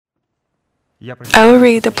I will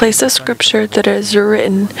read the place of scripture that is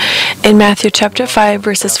written in Matthew chapter 5,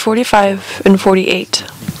 verses 45 and 48.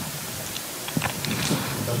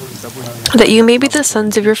 That you may be the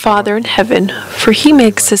sons of your Father in heaven, for he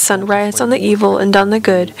makes his sun rise on the evil and on the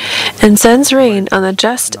good, and sends rain on the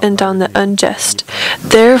just and on the unjust.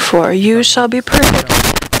 Therefore you shall be perfect,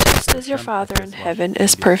 just as your Father in heaven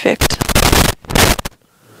is perfect.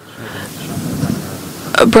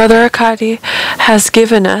 Brother Arkady has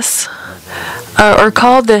given us, or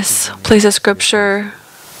called this place of scripture,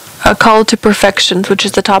 a call to perfection, which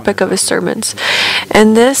is the topic of his sermons.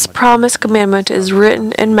 And this promised commandment is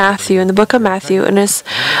written in Matthew, in the book of Matthew, and is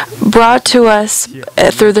brought to us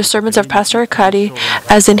through the sermons of Pastor Arkady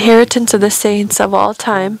as inheritance of the saints of all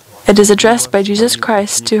time. It is addressed by Jesus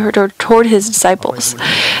Christ toward his disciples.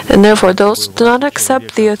 And therefore, those who do not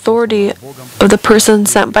accept the authority of the person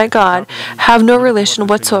sent by God have no relation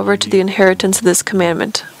whatsoever to the inheritance of this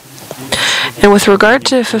commandment. And with regard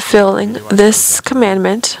to fulfilling this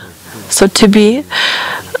commandment, so to be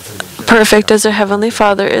perfect as our Heavenly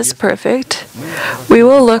Father is perfect, we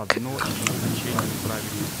will look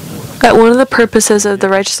at one of the purposes of the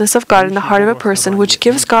righteousness of God in the heart of a person, which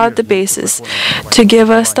gives God the basis to give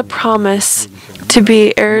us the promise to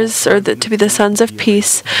be heirs, or to be the sons of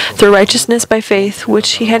peace through righteousness by faith,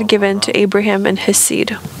 which he had given to Abraham and his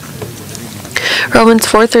seed. Romans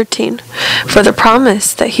 4:13. For the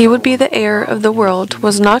promise that he would be the heir of the world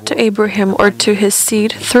was not to Abraham or to his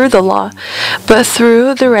seed through the law, but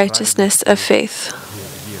through the righteousness of faith.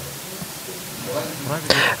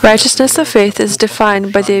 Righteousness of faith is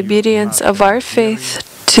defined by the obedience of our faith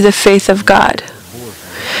to the faith of God,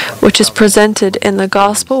 which is presented in the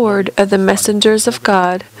gospel word of the messengers of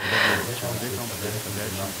God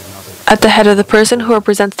at the head of the person who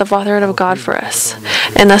represents the Fatherhood of God for us.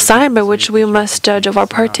 And the sign by which we must judge of our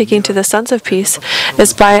partaking to the sons of peace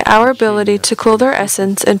is by our ability to clothe our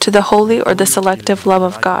essence into the holy or the selective love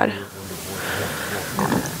of God.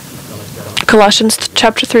 Colossians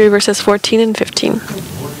chapter 3, verses 14 and 15.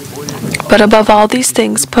 But above all these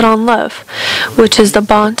things, put on love, which is the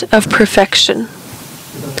bond of perfection.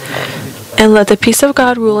 And let the peace of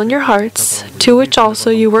God rule in your hearts, to which also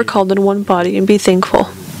you were called in one body, and be thankful.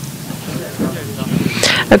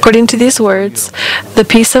 According to these words, the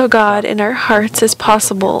peace of God in our hearts is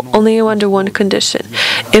possible only under one condition: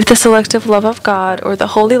 if the selective love of God, or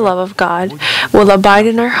the holy love of God, will abide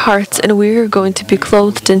in our hearts, and we are going to be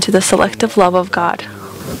clothed into the selective love of God.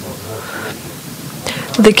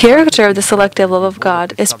 The character of the selective love of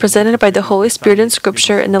God is presented by the Holy Spirit in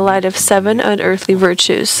Scripture in the light of 7 unearthly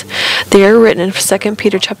virtues. They are written in 2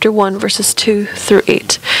 Peter chapter 1, verses 2 through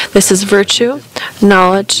 8. This is virtue,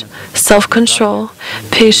 knowledge, self-control,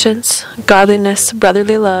 patience, godliness,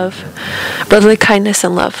 brotherly kindness,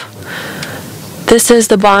 and love. This is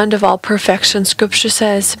the bond of all perfection. Scripture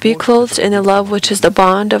says, be clothed in the love which is the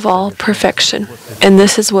bond of all perfection. And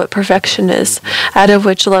this is what perfection is, out of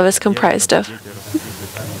which love is comprised of.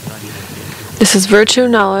 This is virtue,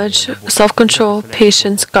 knowledge, self-control,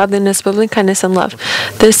 patience, godliness, brotherly kindness, and love.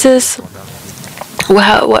 This is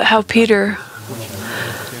how Peter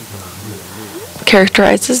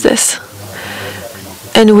characterizes this.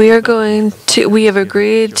 And we have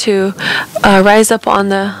agreed to rise up on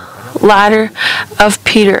the ladder of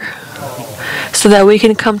Peter so that we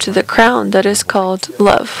can come to the crown that is called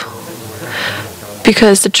love.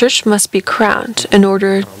 Because the church must be crowned in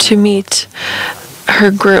order to meet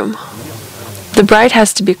her groom. The bride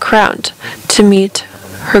has to be crowned to meet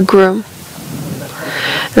her groom.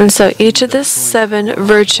 And so each of the 7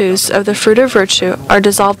 virtues of the fruit of virtue are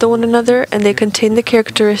dissolved in one another, and they contain the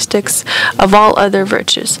characteristics of all other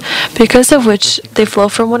virtues, because of which they flow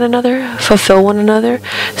from one another, fulfill one another,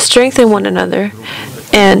 strengthen one another,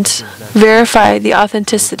 and verify the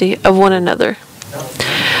authenticity of one another.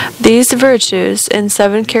 These virtues and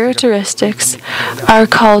 7 characteristics are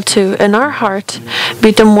called to, in our heart,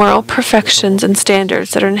 be the moral perfections and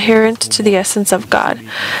standards that are inherent to the essence of God.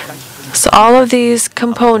 So all of these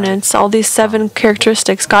components, all these 7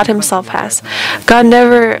 characteristics, God himself has. God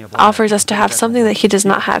never offers us to have something that he does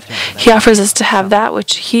not have. He offers us to have that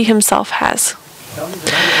which he himself has.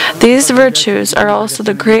 These virtues are also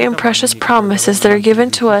the great and precious promises that are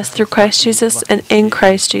given to us through Christ Jesus and in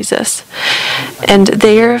Christ Jesus. And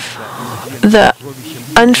they are the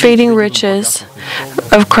unfading riches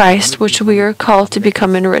of Christ, which we are called to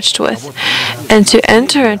become enriched with. And to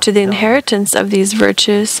enter into the inheritance of these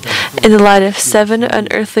virtues in the light of 7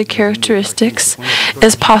 unearthly characteristics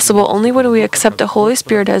is possible only when we accept the Holy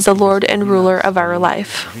Spirit as the Lord and ruler of our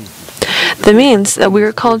life. The means that we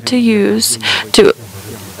are called to use to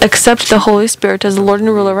accept the Holy Spirit as the Lord and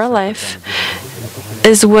ruler of our life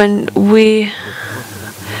is when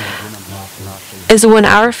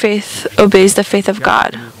our faith obeys the faith of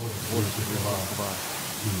God.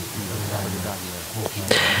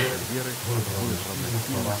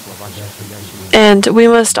 And we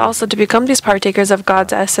must also, to become these partakers of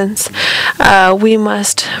God's essence, we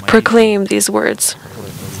must proclaim these words.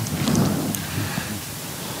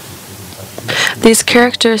 These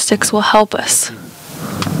characteristics will help us.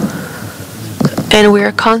 And we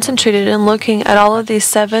are concentrated in looking at all of these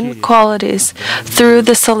 7 qualities through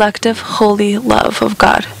the selective holy love of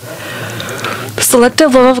God. The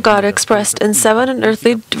selective love of God expressed in 7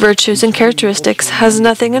 unearthly virtues and characteristics has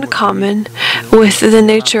nothing in common with the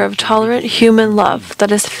nature of tolerant human love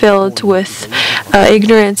that is filled with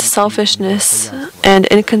ignorance, selfishness, and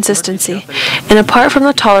inconsistency. And apart from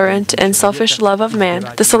the tolerant and selfish love of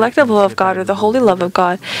man, the selective love of God, or the holy love of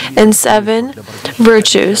God, in 7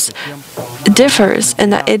 virtues differs in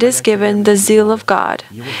that it is given the zeal of God,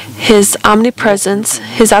 His omnipresence,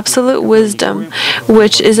 His absolute wisdom,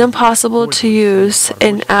 which is impossible to use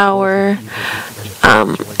in our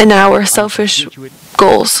selfish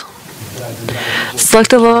goals.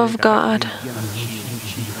 Selective love of God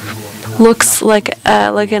looks like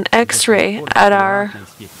an X-ray at our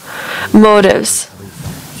motives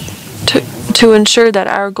to ensure that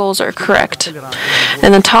our goals are correct.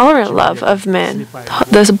 And the tolerant love of men,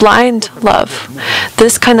 this blind love,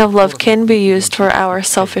 this kind of love can be used for our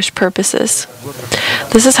selfish purposes.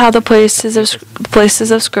 This is how the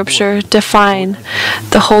places of Scripture define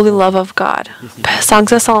the holy love of God.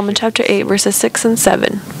 Songs of Solomon chapter 8, verses 6 and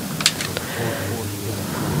 7.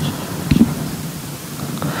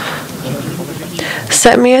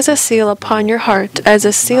 Set me as a seal upon your heart, as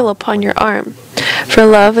a seal upon your arm. For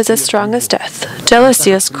love is as strong as death,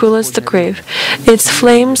 jealousy as cruel as the grave. Its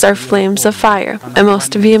flames are flames of fire, a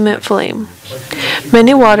most vehement flame.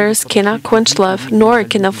 Many waters cannot quench love, nor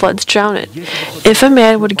can the floods drown it. If a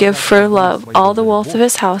man would give for love all the wealth of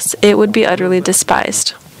his house, it would be utterly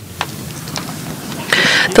despised.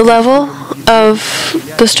 The level of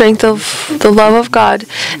the strength of the love of God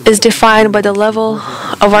is defined by the level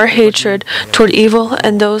of our hatred toward evil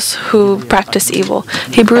and those who practice evil.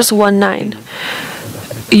 Hebrews 1:9.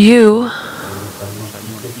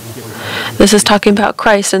 This is talking about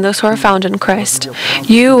Christ and those who are found in Christ.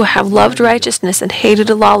 You have loved righteousness and hated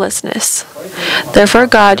lawlessness. Therefore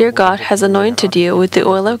God, your God, has anointed you with the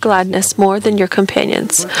oil of gladness more than your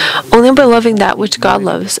companions. Only by loving that which God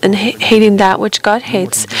loves and hating that which God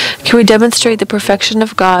hates can we demonstrate the perfection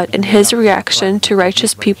of God in His reaction to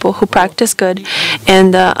righteous people who practice good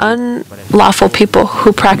and the unlawful people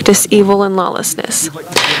who practice evil and lawlessness.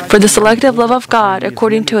 For the selective love of God,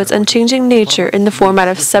 according to its unchanging nature in the format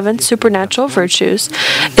of 7 supernatural virtues,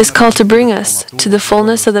 is called to bring us to the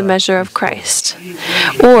fullness of the measure of Christ,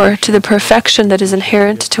 or to the perfection that is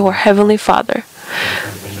inherent to our Heavenly Father.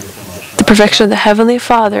 The perfection of the Heavenly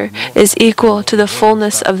Father is equal to the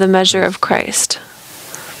fullness of the measure of Christ.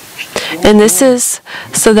 And this is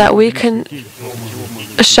so that we can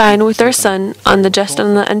shine with our sun on the just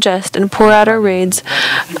and the unjust and pour out our rains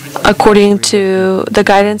according to the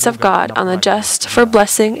guidance of God on the just for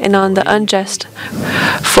blessing and on the unjust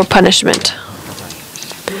for punishment.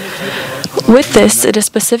 With this, it is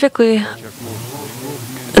specifically,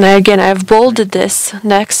 and I have bolded this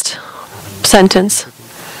next sentence.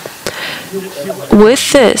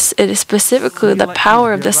 With this, it is specifically the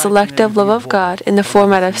power of the selective love of God in the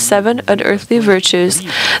format of 7 unearthly virtues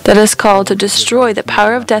that is called to destroy the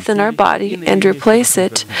power of death in our body and replace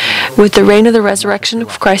it with the reign of the resurrection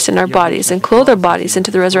of Christ in our bodies and clothe our bodies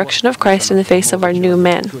into the resurrection of Christ in the face of our new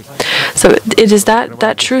man. So it is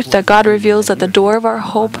that truth that God reveals at the door of our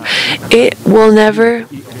hope. It will never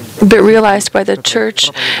be realized by the church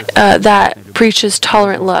that preaches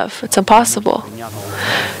tolerant love. It's impossible.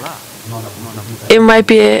 It might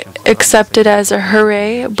be accepted as a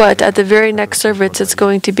hooray, but at the very next service it's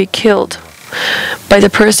going to be killed by the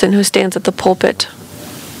person who stands at the pulpit.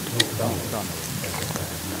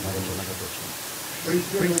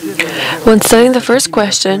 When studying the first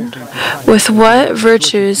question, with what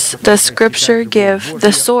virtues does Scripture give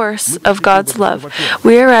the source of God's love,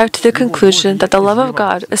 we arrive to the conclusion that the love of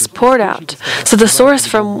God is poured out. So the source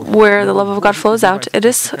from where the love of God flows out,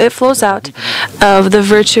 it flows out of the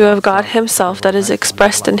virtue of God Himself that is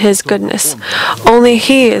expressed in His goodness. Only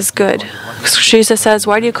He is good. Jesus says,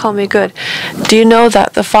 "Why do you call me good? Do you know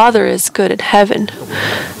that the Father is good in heaven?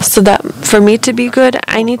 So that for me to be good,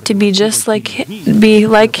 I need to be just like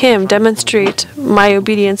Him, demonstrate my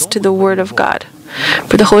obedience to the Word of God.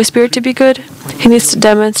 For the Holy Spirit to be good, He needs to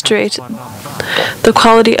demonstrate The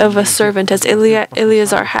quality of a servant, as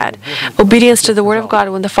Eleazar had. Obedience to the word of God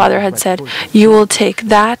when the Father had said, "You will take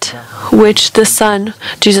that which the Son,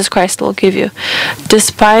 Jesus Christ, will give you,"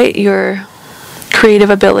 despite your creative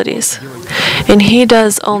abilities. And he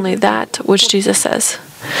does only that which Jesus says.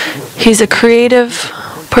 He's a creative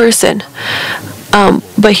person,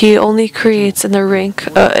 but he only creates in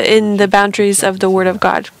the boundaries of the Word of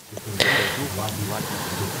God.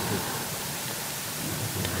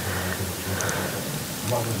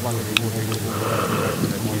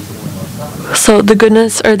 So the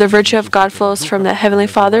goodness or the virtue of God flows from the Heavenly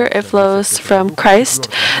Father. It flows from Christ,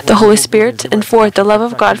 the Holy Spirit. And fourth, the love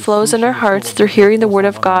of God flows in our hearts through hearing the Word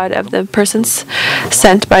of God of the persons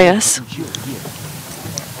sent by us.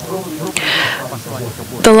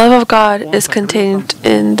 The love of God is contained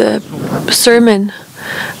in the sermon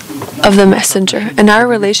of the messenger, and our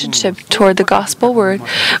relationship toward the gospel word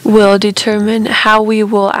will determine how we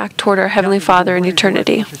will act toward our Heavenly Father in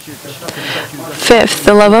eternity. Fifth,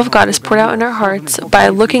 the love of God is poured out in our hearts by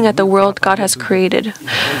looking at the world God has created.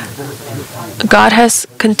 God has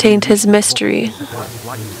contained His mystery,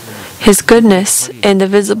 His goodness in the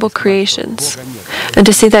visible creations. And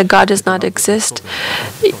to see that God does not exist,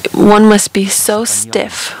 one must be so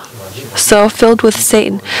stiff, so filled with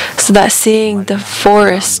Satan, so that seeing the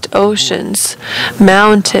forest, oceans,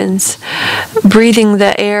 mountains, breathing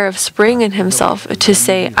the air of spring in himself, to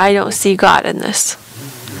say, "I don't see God in this."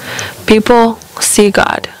 People see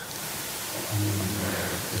God.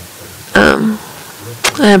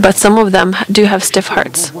 But some of them do have stiff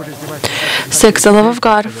hearts. 6. The love of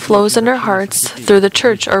God flows in our hearts through the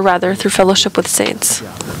church, or rather through fellowship with saints.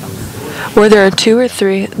 Where there are 2 or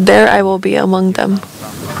 3, there I will be among them.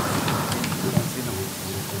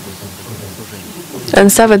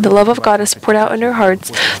 And 7. The love of God is poured out in our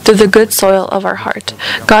hearts through the good soil of our heart.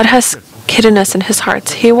 God has hidden us in His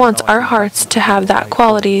hearts. He wants our hearts to have that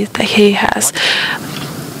quality that He has,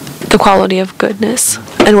 the quality of goodness.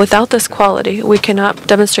 And without this quality, we cannot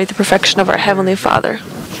demonstrate the perfection of our Heavenly Father.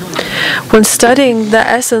 When studying the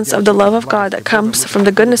essence of the love of God that comes from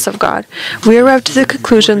the goodness of God, we arrive to the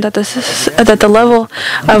conclusion that the level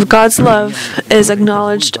of God's love is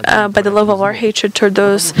acknowledged by the level of our hatred toward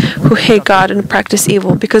those who hate God and practice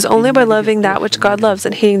evil. Because only by loving that which God loves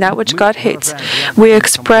and hating that which God hates, we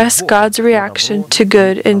express God's reaction to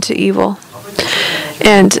good and to evil.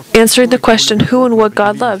 And answering the question, who and what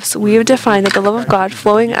God loves, we have defined that the love of God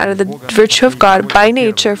flowing out of the virtue of God by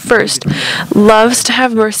nature first loves to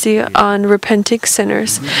have mercy on repenting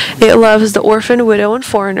sinners. It loves the orphan, widow, and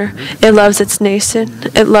foreigner. It loves its nation.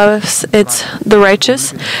 It loves the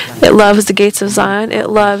righteous. It loves the gates of Zion. It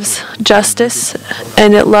loves justice.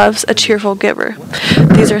 And it loves a cheerful giver.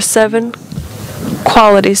 These are 7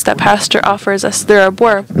 qualities that Pastor offers us. There are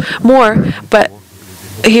more, but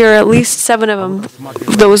here are at least 7 of them,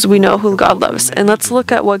 those we know who God loves. And let's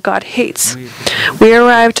look at what God hates. We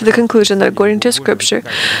arrive to the conclusion that according to Scripture,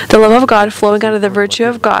 the love of God flowing out of the virtue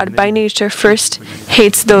of God by nature first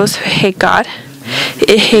hates those who hate God.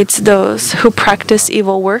 It hates those who practice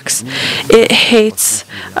evil works. It hates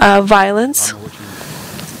violence.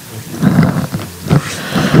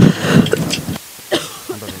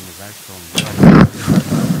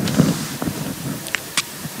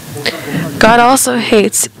 God also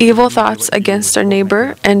hates evil thoughts against our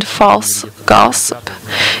neighbor and false gossip.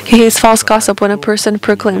 He hates false gossip when a person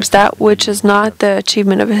proclaims that which is not the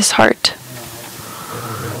achievement of his heart.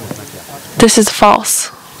 This is false.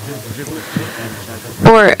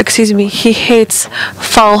 He hates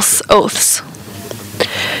false oaths.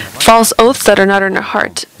 False oaths that are not in our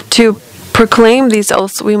heart. To proclaim these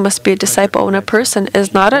oaths, we must be a disciple. When a person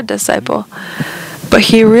is not a disciple, but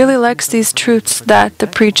he really likes these truths that the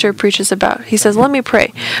preacher preaches about. He says, let me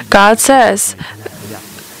pray. God says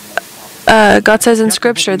in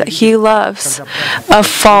Scripture that He loves a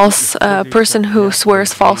false person who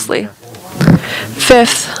swears falsely.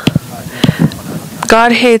 5th,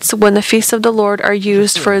 God hates when the feasts of the Lord are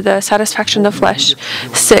used for the satisfaction of the flesh.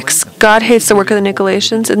 6th, God hates the work of the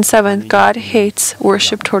Nicolaitans. And 7th, God hates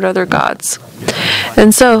worship toward other gods.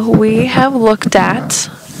 And so we have looked at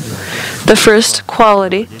the first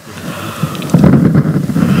quality,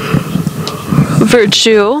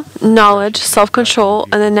 virtue, knowledge, self-control,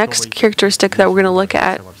 and the next characteristic that we're going to look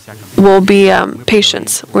at will be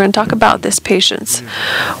patience. We're going to talk about this patience,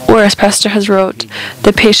 or as Pastor has wrote,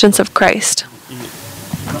 the patience of Christ.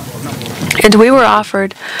 And we were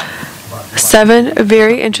offered 7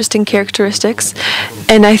 very interesting characteristics,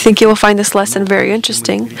 and I think you will find this lesson very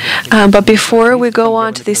interesting. But before we go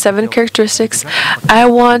on to these 7 characteristics, I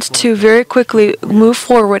want to very quickly move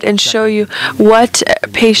forward and show you what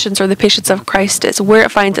patience or the patience of Christ is, where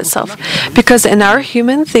it finds itself. Because in our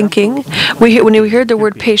human thinking, when we hear the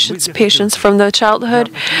word patience from the childhood,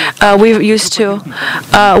 we used to,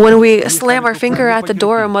 when we slam our finger at the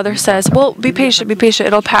door, a mother says, well, be patient,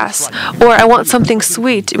 it'll pass. Or I want something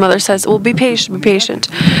sweet, mother says, well, be patient.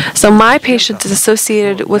 So my patience is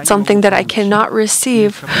associated with something that I cannot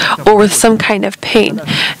receive or with some kind of pain.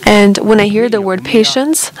 And when I hear the word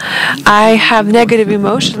patience, I have negative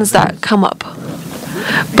emotions that come up.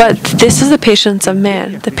 But this is the patience of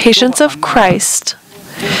man. The patience of Christ,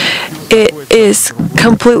 it is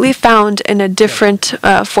completely found in a different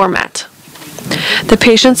format. The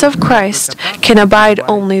patience of Christ can abide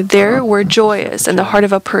only there where joy is in the heart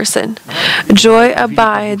of a person. Joy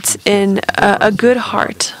abides in a good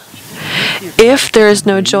heart. If there is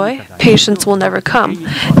no joy, patience will never come,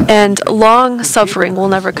 and long suffering will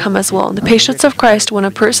never come as well. The patience of Christ, when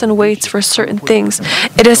a person waits for certain things,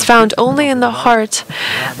 it is found only in the heart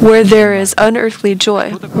where there is unearthly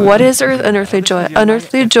joy. What is unearthly joy?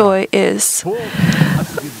 Unearthly joy is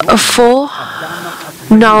a full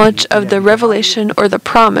knowledge of the revelation or the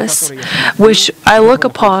promise which I look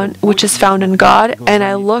upon, which is found in God, and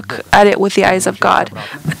I look at it with the eyes of God,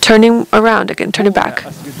 turning around again, turning back.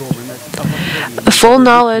 The full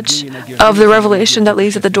knowledge of the revelation that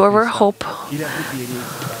leads at the door of our hope,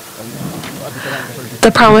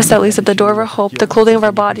 the promise that leads at the door of our hope, the clothing of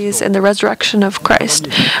our bodies, and the resurrection of Christ.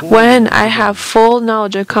 When I have full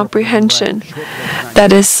knowledge and comprehension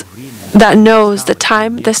that knows the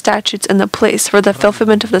time, the statutes, and the place for the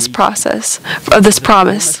fulfillment of this process, of this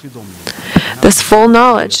promise. This full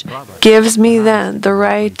knowledge gives me then the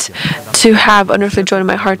right to have unearthly joy in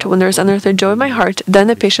my heart. When there's unearthly joy in my heart, then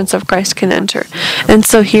the patience of Christ can enter. And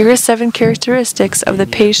so here are 7 characteristics of the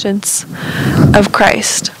patience of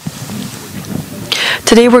Christ.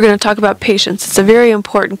 Today we're going to talk about patience. It's a very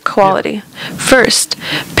important quality. First,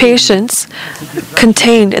 patience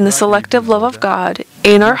contained in the selective love of God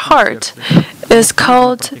in our heart is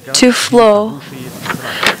called to flow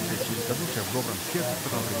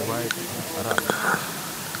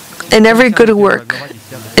in every good work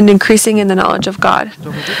and increasing in the knowledge of God.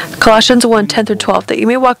 Colossians 1:10-12, that you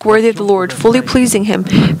may walk worthy of the Lord, fully pleasing Him,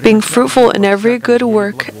 being fruitful in every good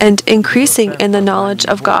work and increasing in the knowledge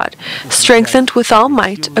of God, strengthened with all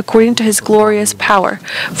might according to His glorious power,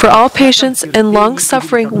 for all patience and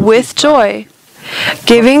long-suffering with joy,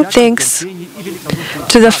 giving thanks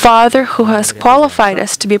to the Father who has qualified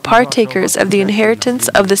us to be partakers of the inheritance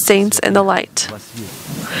of the saints in the light.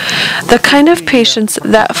 The kind of patience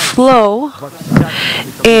that flow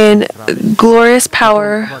in glorious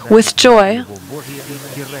power with joy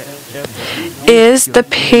is the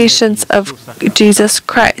patience of Jesus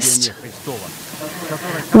Christ,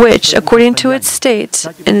 which, according to its state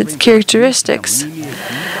and its characteristics,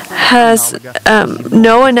 has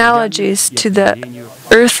no analogies to the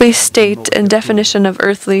earthly state and definition of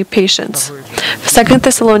earthly patience. 2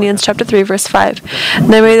 Thessalonians chapter 3, verse 5.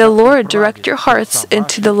 Now may the Lord direct your hearts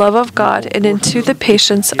into the love of God and into the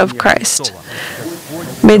patience of Christ.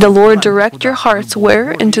 May the Lord direct your hearts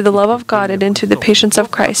where? Into the love of God and into the patience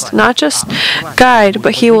of Christ. Not just guide,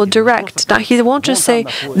 but He will direct. He won't just say,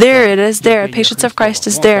 there it is there, the patience of Christ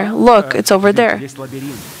is there. Look, it's over there.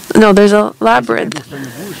 No, there's a labyrinth.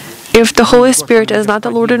 If the Holy Spirit is not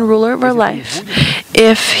the Lord and ruler of our life,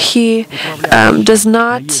 if He is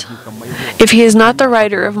not the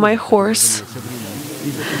rider of my horse,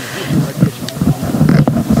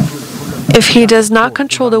 if He does not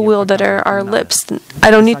control the wheel that are our lips, I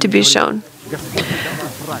don't need to be shown.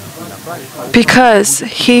 Because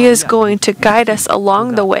He is going to guide us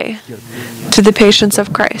along the way to the patience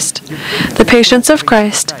of Christ. The patience of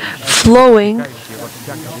Christ flowing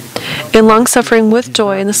in long-suffering with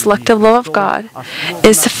joy in the selective love of God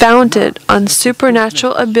is founded on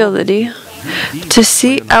supernatural ability to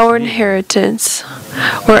see our inheritance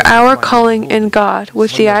or our calling in God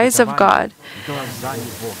with the eyes of God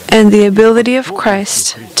and the ability of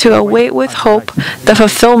Christ to await with hope the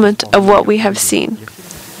fulfillment of what we have seen.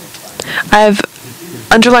 I've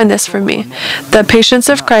underline this for me. The patience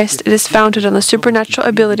of Christ, it is founded on the supernatural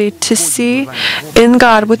ability to see in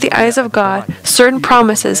God, with the eyes of God, certain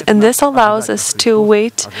promises, and this allows us to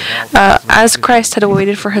wait as Christ had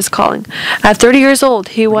awaited for His calling. At 30 years old,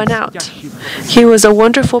 He went out. He was a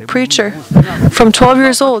wonderful preacher. From 12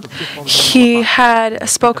 years old, He had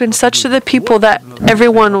spoken such to the people that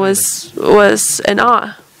everyone was in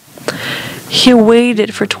awe. He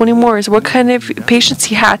waited for 20 more years. What kind of patience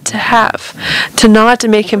he had to have to not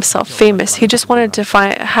make himself famous. He just wanted to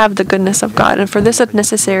have the goodness of God. And for this, it's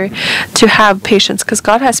necessary to have patience, because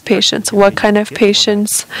God has patience. What kind of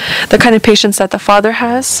patience? The kind of patience that the Father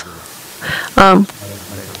has,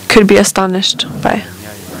 could be astonished by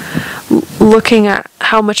looking at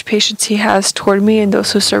how much patience he has toward me and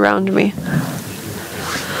those who surround me.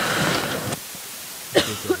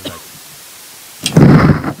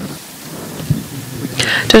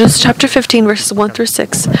 Genesis chapter 15, verses 1 through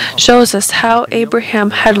 6 shows us how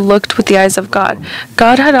Abraham had looked with the eyes of God.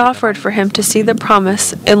 God had offered for him to see the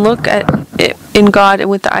promise and look at it in God and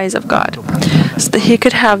with the eyes of God, so that he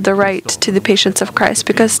could have the right to the patience of Christ.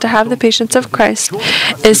 Because to have the patience of Christ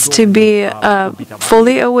is to be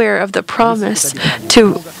fully aware of the promise,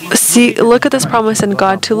 to look at this promise in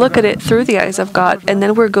God, to look at it through the eyes of God, and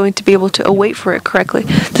then we're going to be able to await for it correctly.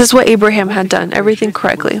 This is what Abraham had done, everything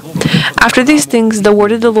correctly. After these things, the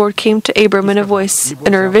word of the Lord came to Abram in a voice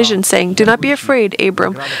in a vision, saying, "Do not be afraid,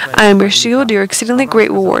 Abram. I am your shield, your exceedingly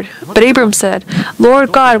great reward." But Abram said,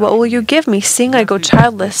 "Lord God, what will you give me, seeing I go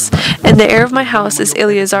childless, and the heir of my house is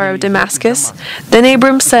Eleazar of Damascus?" Then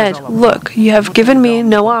Abram said, "Look, you have given me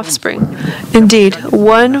no offspring. Indeed,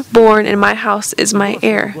 one born in my house is my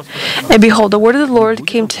heir." And behold, the word of the Lord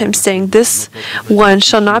came to him, saying, "This one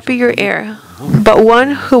shall not be your heir, but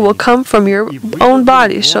one who will come from your own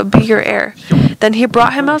body shall be your heir." Then he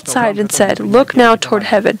brought him outside and said, "Look now toward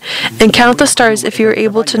heaven, and count the stars if you are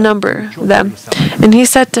able to number them." And he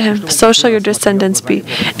said to him, "So shall your descendants be."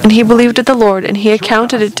 And he believed in the Lord, and he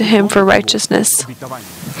accounted it to him for righteousness.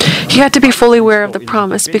 He had to be fully aware of the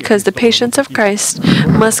promise, because the patience of Christ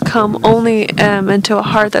must come only into a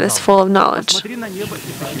heart that is full of knowledge.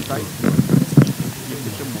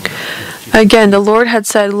 Again, the Lord had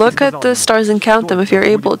said, "Look at the stars and count them if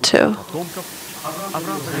you're able to.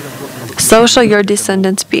 So shall your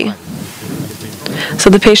descendants be." So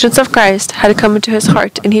the patience of Christ had come into his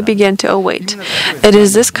heart, and he began to await. It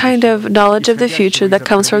is this kind of knowledge of the future that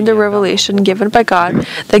comes from the revelation given by God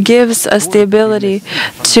that gives us the ability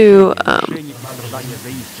to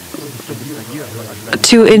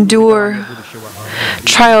endure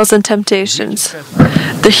trials and temptations.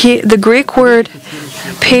 The Greek word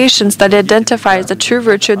patience that identifies the true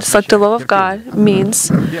virtue of the selective love of God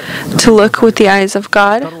means to look with the eyes of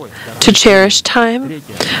God, to cherish time,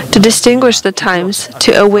 to distinguish the times,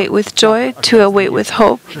 to await with joy, to await with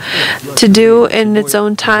hope, to do in its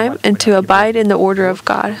own time, and to abide in the order of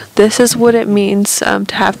God. This is what it means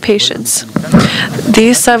to have patience.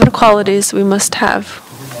 These 7 qualities we must have.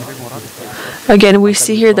 Again, we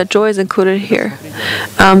see here that joy is included here.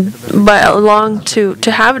 But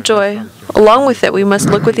to have joy, along with it, we must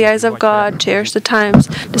look with the eyes of God, cherish the times,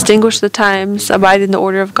 distinguish the times, abide in the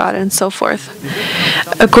order of God, and so forth.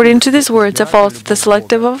 According to these words, it follows that the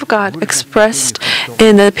selective love of God expressed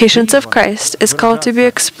in the patience of Christ is called to be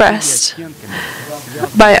expressed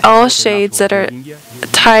by all shades that are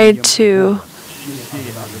tied to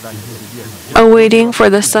awaiting for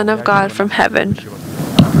the Son of God from heaven.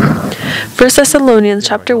 1 Thessalonians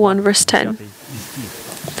chapter 1, verse 10.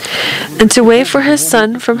 And to wait for his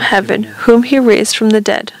Son from heaven, whom he raised from the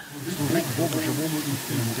dead,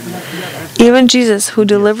 even Jesus, who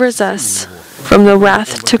delivers us from the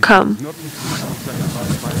wrath to come.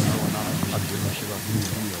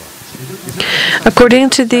 According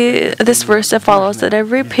to this verse, it follows that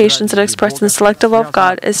every patience that is expressed in the selective love of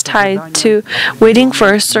God is tied to waiting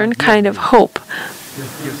for a certain kind of hope.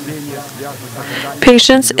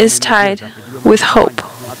 Patience is tied with hope.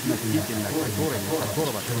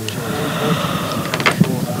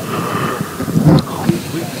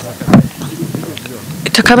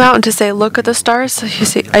 To come out and to say, "Look at the stars,"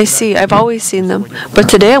 you see, I've always seen them, but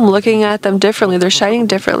today I'm looking at them differently. They're shining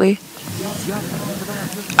differently.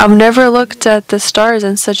 I've never looked at the stars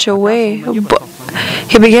in such a way.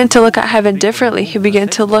 He began to look at heaven differently. He began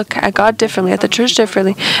to look at God differently, at the church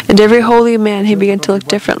differently, and every holy man he began to look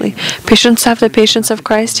differently. Patients have the patience of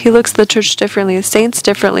Christ. He looks at the church differently, the saints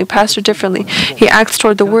differently, pastor differently. He acts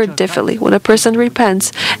toward the word differently. When a person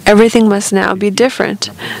repents, everything must now be different.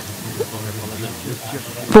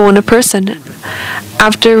 But when a person,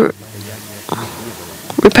 after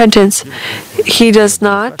repentance, he does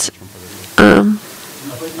not,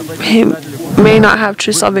 he may not have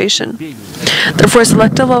true salvation. Therefore,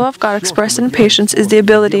 selective love of God expressed in patience is the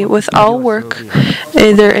ability with all work,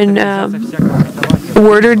 either in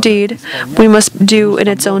word or deed, we must do in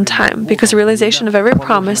its own time, because the realization of every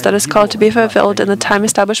promise that is called to be fulfilled in the time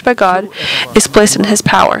established by God is placed in his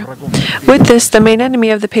power. With this, the main enemy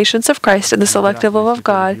of the patience of Christ and the selective love of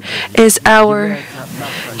God is our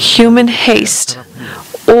human haste,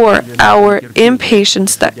 or our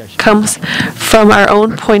impatience that comes from our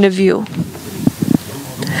own point of view?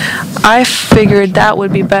 I figured that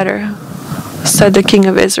would be better, said the king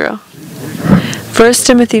of Israel. 1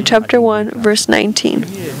 Timothy chapter 1, verse 19.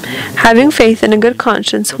 Having faith and a good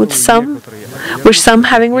conscience, which some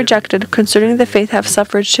having rejected concerning the faith have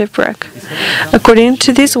suffered shipwreck. According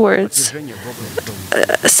to these words,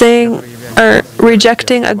 saying or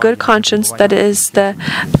rejecting a good conscience, that is the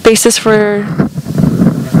basis for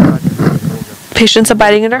patience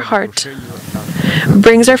abiding in our heart,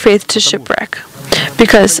 brings our faith to shipwreck.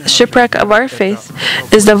 Because shipwreck of our faith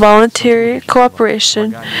is the voluntary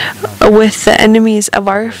cooperation with the enemies of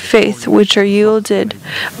our faith, which are yielded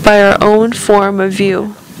by our own form of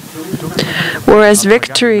view. Whereas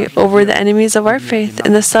victory over the enemies of our faith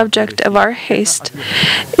and the subject of our haste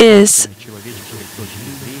is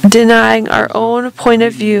denying our own point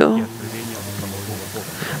of view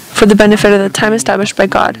for the benefit of the time established by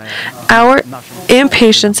God. Our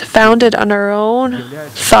impatience, founded on our own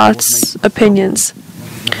thoughts, opinions,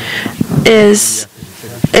 is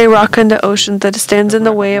a rock in the ocean that stands in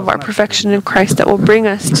the way of our perfection in Christ, that will bring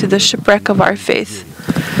us to the shipwreck of our faith.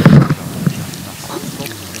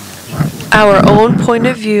 Our own point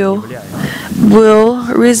of view will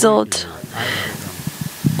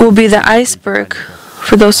be the iceberg.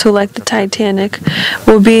 For those who like the Titanic,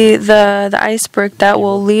 will be the iceberg that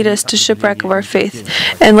will lead us to shipwreck of our faith.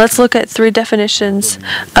 And let's look at 3 definitions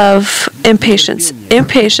of impatience.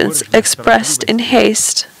 Impatience expressed in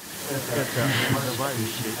haste.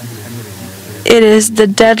 It is the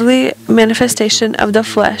deadly manifestation of the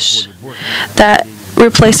flesh that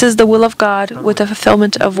replaces the will of God with the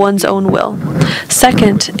fulfillment of one's own will.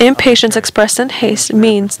 Second, impatience expressed in haste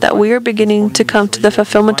means that we are beginning to come to the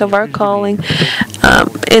fulfillment of our calling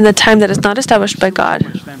in the time that is not established by God,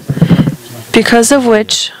 because of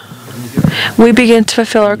which we begin to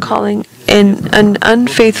fulfill our calling in an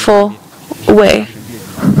unfaithful way,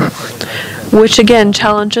 which again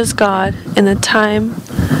challenges God in the time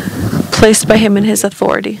placed by Him in His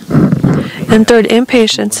authority. And third,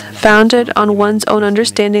 impatience, founded on one's own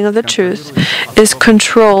understanding of the truth, is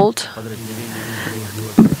controlled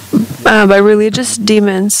by religious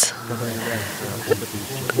demons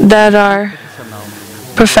that are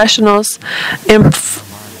professionals in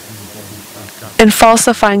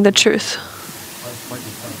falsifying the truth.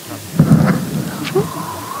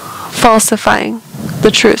 Falsifying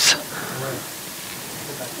the truth.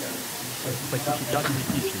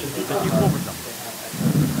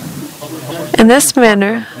 In this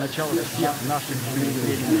manner,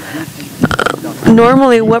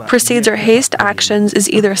 normally what precedes our haste actions is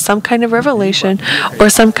either some kind of revelation or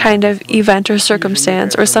some kind of event or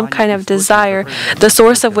circumstance or some kind of desire, the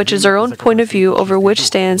source of which is our own point of view, over which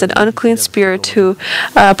stands an unclean spirit who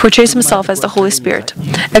portrays himself as the Holy Spirit.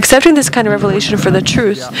 Accepting this kind of revelation for the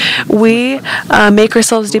truth, we make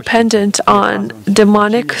ourselves dependent on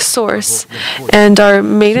demonic source and are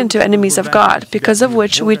made into enemies of God, because of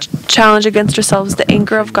which we challenge against ourselves the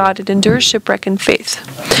anger of God and endure shipwreck in faith.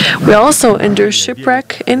 We also endure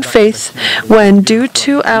shipwreck in faith when, due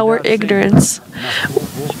to our ignorance,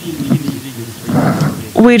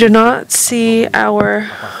 we do not see our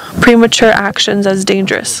premature actions as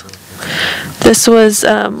dangerous. This was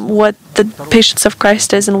what the patience of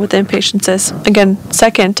Christ is and what the impatience is. Again,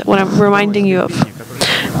 second, what I'm reminding you of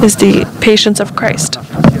is the patience of Christ.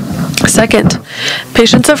 Second,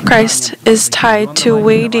 patience of Christ is tied to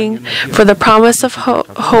waiting for the promise of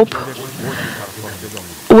hope,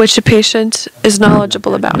 which the patient is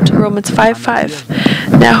knowledgeable about. Romans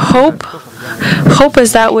 5:5. Now hope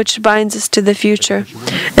is that which binds us to the future.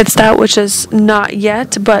 It's that which is not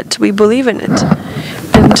yet, but we believe in it.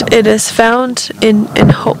 And it is found in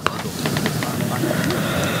hope.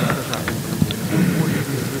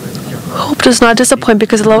 Hope does not disappoint,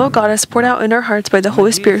 because the love of God is poured out in our hearts by the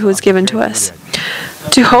Holy Spirit who is given to us.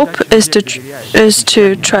 To hope is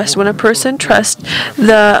to trust. When a person trusts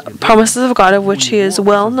the promises of God, of which he is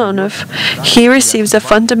well known of, he receives a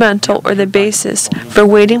fundamental or the basis for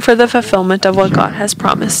waiting for the fulfillment of what God has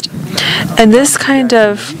promised. And this kind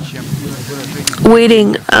of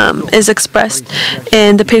waiting is expressed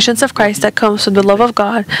in the patience of Christ that comes from the love of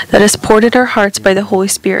God that is poured in our hearts by the Holy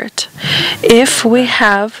Spirit. If we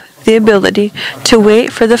have the ability to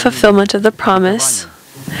wait for the fulfillment of the promise,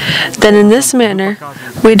 then in this manner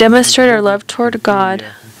we demonstrate our love toward God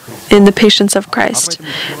in the patience of Christ.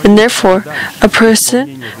 And therefore, a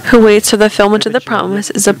person who waits for the fulfillment of the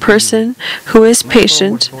promise is a person who is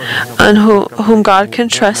patient and whom God can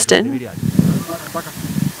trust in,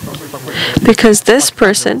 because this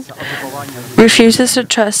person refuses to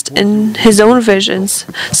trust in his own visions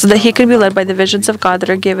so that he can be led by the visions of God that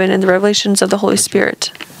are given in the revelations of the Holy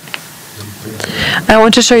Spirit. I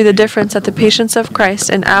want to show you the difference at the patience of Christ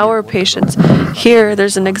and our patience. Here,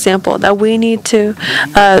 there's an example that we need to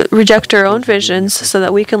reject our own visions so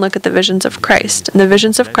that we can look at the visions of Christ. And the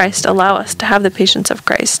visions of Christ allow us to have the patience of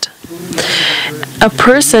Christ. A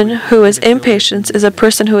person who is impatient is a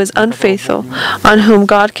person who is unfaithful, on whom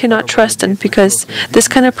God cannot trust in, because this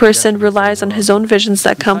kind of person relies on his own visions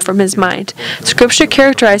that come from his mind. Scripture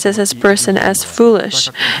characterizes this person as foolish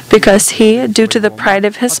because he, due to the pride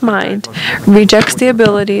of his mind, rejects the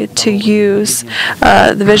ability to use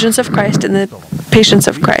the visions of Christ and the patience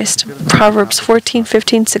of Christ. Proverbs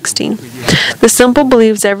 14:15-16. The simple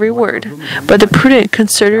believes every word, but the prudent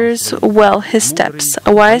considers well his steps.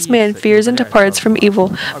 A wise man fears and departs from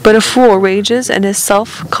evil, but a fool rages and is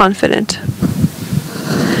self-confident.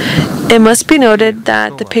 It must be noted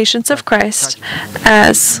that the patience of Christ,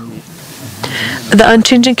 as the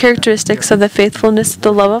unchanging characteristics of the faithfulness of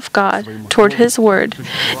the love of God toward His Word,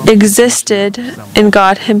 existed in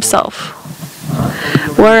God Himself,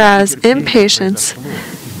 whereas impatience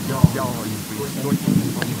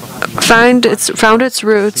found its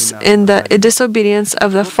roots in the disobedience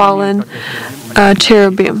of the fallen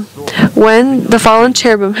cherubim. When the fallen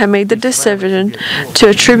cherubim had made the decision to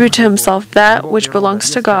attribute to himself that which belongs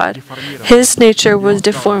to God, his nature was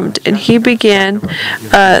deformed, and he began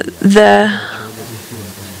the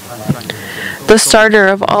starter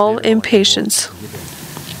of all impatience.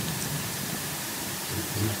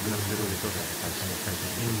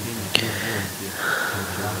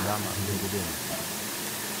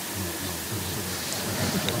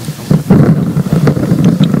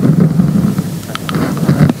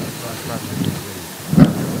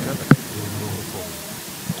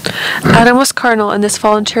 Adam was carnal, and this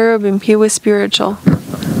fallen cherubim, he was spiritual.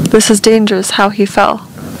 This is dangerous how he fell.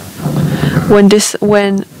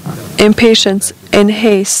 When impatience and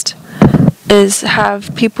haste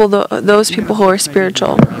have people, those people who are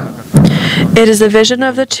spiritual. It is the vision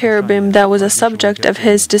of the cherubim that was a subject of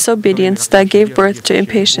his disobedience that gave birth to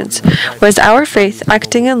impatience, whereas our faith,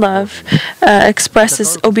 acting in love,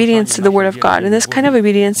 expresses obedience to the Word of God. And this kind of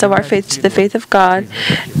obedience of our faith to the faith of God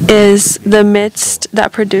is the midst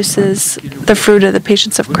that produces the fruit of the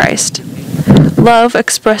patience of Christ. Love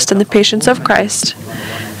expressed in the patience of Christ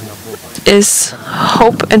is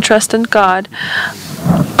hope and trust in God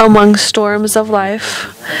among storms of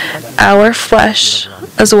life, our flesh,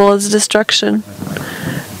 as well as destruction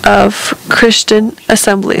of Christian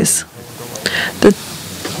assemblies. The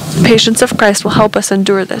patience of Christ will help us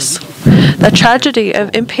endure this. The tragedy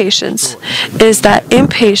of impatience is that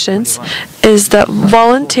impatience is the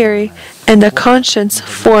voluntary and the conscious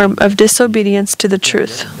form of disobedience to the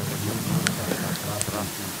truth.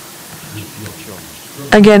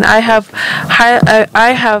 Again, I have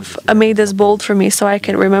made this bold for me so I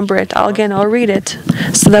can remember it. I'll read it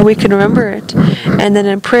so that we can remember it. And then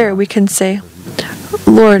in prayer we can say,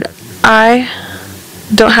 Lord, I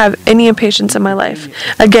don't have any impatience in my life.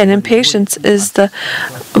 Again, impatience is the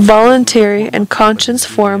voluntary and conscious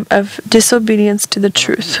form of disobedience to the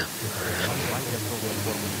truth.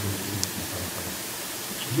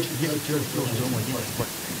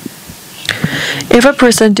 If a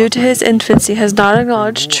person, due to his infancy, has not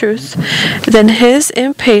acknowledged truth, then his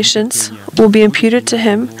impatience will be imputed to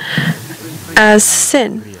him as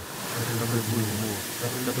sin.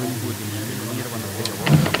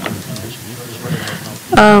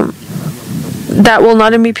 That will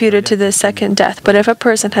not be imputed to the second death. But if a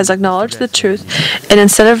person has acknowledged the truth, and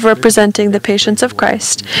instead of representing the patience of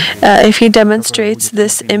Christ, if he demonstrates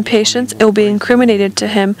this impatience, it will be incriminated to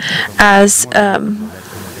him as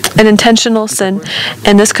an intentional sin,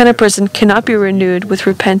 and this kind of person cannot be renewed with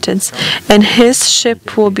repentance, and his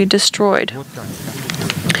ship will be destroyed.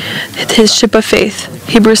 His ship of faith.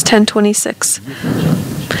 Hebrews 10:26.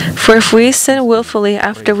 For if we sin willfully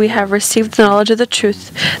after we have received the knowledge of the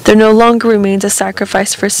truth, there no longer remains a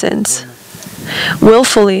sacrifice for sins.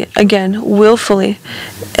 Willfully,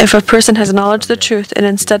 if a person has acknowledged the truth and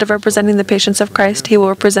instead of representing the patience of Christ, he will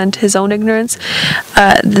represent his own ignorance,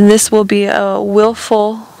 then this will be a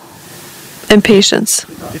willful impatience.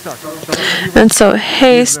 And so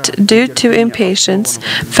haste due to impatience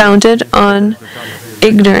founded on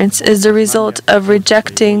ignorance is the result of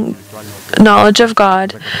rejecting knowledge of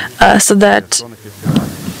God so that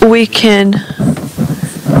we can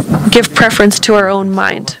give preference to our own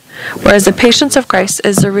mind. Whereas the patience of Christ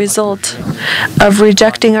is the result of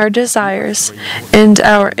rejecting our desires and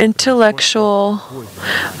our intellectual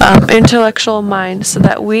mind so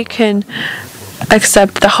that we can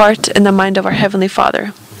accept the heart and the mind of our Heavenly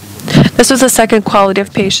Father. This was the second quality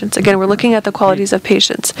of patience. Again, we're looking at the qualities of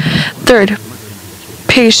patience. Third,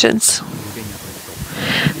 patience.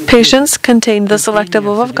 Patience contained the selective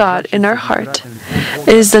love of God in our heart. It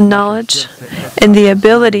is the knowledge and the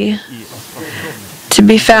ability to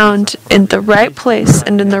be found in the right place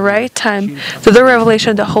and in the right time through the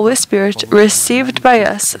revelation of the Holy Spirit received by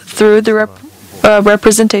us through the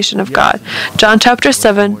representation of God. John chapter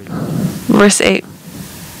 7, verse 8.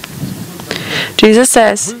 Jesus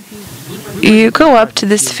says, "You go up to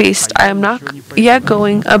this feast. I am not yet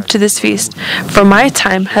going up to this feast, for my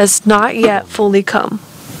time has not yet fully come."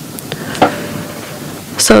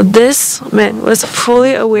 So this man was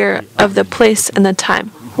fully aware of the place and the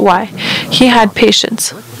time. Why? He had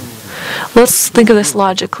patience. Let's think of this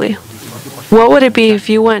logically. What would it be if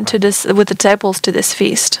you went to this with the disciples to this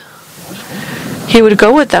feast? He would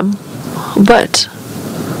go with them, but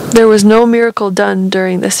there was no miracle done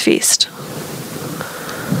during this feast.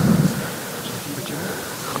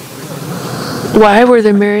 Why were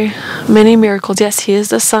there many miracles? Yes, he is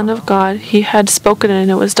the Son of God. He had spoken and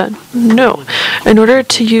it was done. No. In order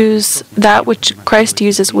to use that which Christ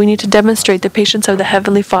uses, we need to demonstrate the patience of the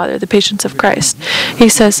Heavenly Father, the patience of Christ. He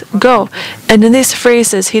says, "Go." And in these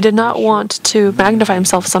phrases, he did not want to magnify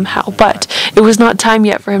himself somehow, but it was not time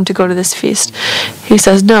yet for him to go to this feast. He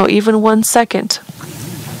says, "No, even 1 second.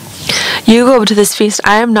 You go up to this feast.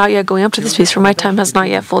 I am not yet going up to this feast, for my time has not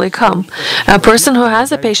yet fully come." A person who has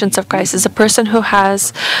the patience of Christ is a person who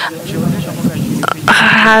has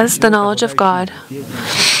the knowledge of God,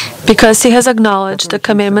 because he has acknowledged the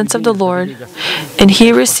commandments of the Lord, and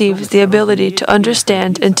he receives the ability to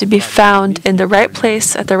understand and to be found in the right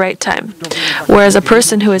place at the right time. Whereas a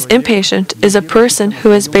person who is impatient is a person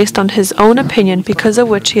who is based on his own opinion, because of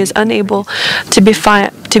which he is unable to be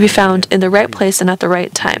found in the right place and at the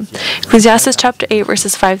right time. Ecclesiastes chapter 8,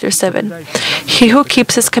 verses 5 through 7. He who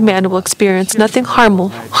keeps his command will experience nothing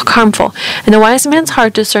harmful, and the wise man's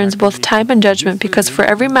heart discerns both time and judgment, because for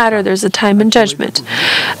every matter there is a time and judgment.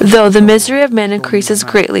 Though the misery of man increases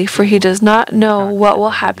greatly, for he does not know what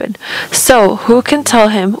will happen, so who can tell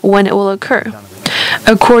him when it will occur?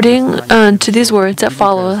 According to these words, it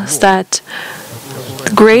follows that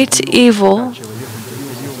great evil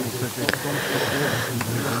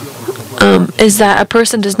is that a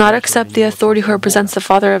person does not accept the authority who represents the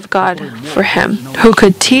Father of God for him, who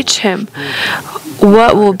could teach him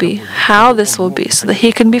what will be, how this will be, so that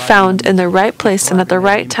he can be found in the right place and at the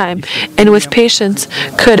right time, and with patience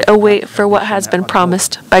could await for what has been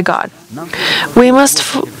promised by God. We must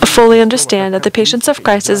fully understand that the patience of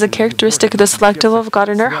Christ is a characteristic of the selective love of God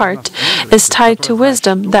in our heart, is tied to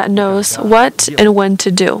wisdom that knows what and when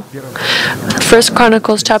to do. 1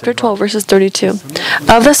 Chronicles chapter 12, verses 32.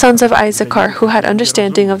 Of the sons of Issachar who had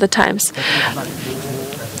understanding of the times,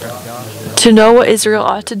 to know what Israel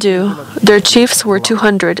ought to do, their chiefs were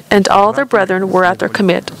 200, and all their brethren were at their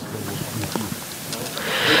command.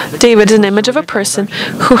 David is an image of a person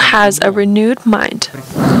who has a renewed mind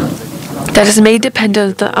that is made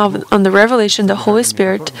dependent on the revelation of the Holy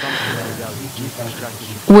Spirit,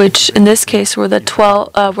 which in this case were the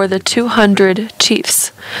 200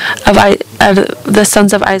 chiefs of the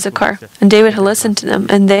sons of Issachar. And David had listened to them,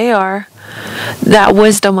 and they are that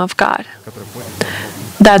wisdom of God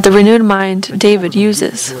that the renewed mind David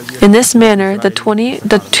uses. In this manner, the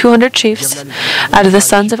 200 chiefs out of the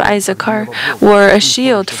sons of Issachar were a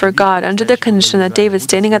shield for God under the condition that David,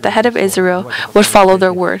 standing at the head of Israel, would follow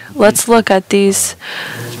their word. Let's look at these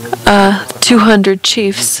 200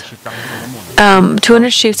 chiefs.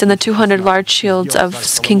 200 chiefs and the 200 large shields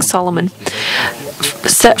of King Solomon.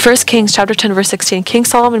 1 Kings chapter 10, verse 16. King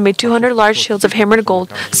Solomon made 200 large shields of hammered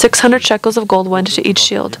gold. 600 shekels of gold went to each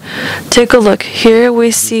shield. Take a look. Here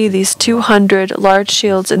we see these 200 large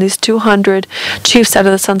shields and these 200 chiefs out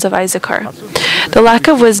of the sons of Issachar. The lack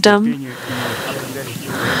of wisdom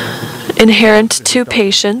inherent to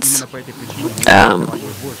patience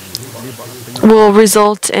will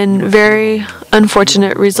result in very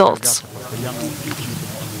unfortunate results.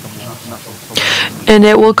 And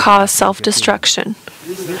it will cause self-destruction.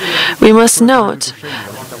 We must note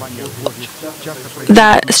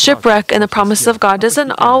that shipwreck in the promises of God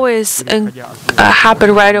doesn't always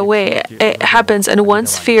happen right away. It happens in one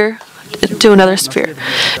sphere to another sphere,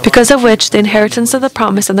 because of which the inheritance of the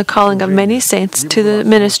promise and the calling of many saints to the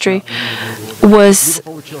ministry was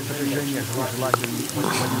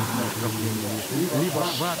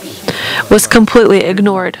completely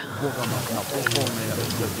ignored.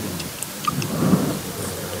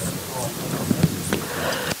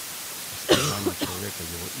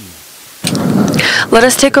 Let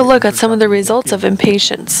us take a look at some of the results of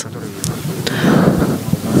impatience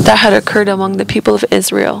that had occurred among the people of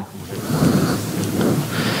Israel.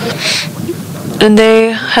 And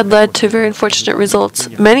they had led to very unfortunate results.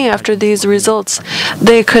 Many after these results,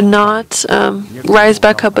 they could not rise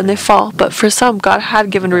back up and they fall. But for some, God had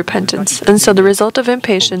given repentance. And so the result of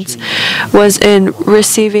impatience was in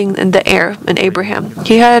receiving the heir in Abraham.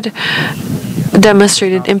 He had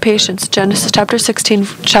demonstrated impatience. Genesis chapter 16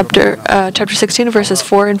 verses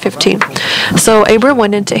 4 and 15. So Abram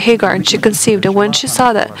went into Hagar, and she conceived, and when she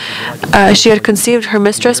saw that she had conceived, her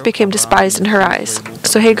mistress became despised in her eyes.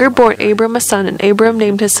 So Hagar bore Abram a son, and Abram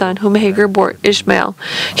named his son, whom Hagar bore, Ishmael.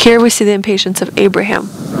 Here we see the impatience of Abraham.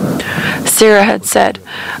 Sarah had said,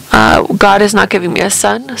 God is not giving me a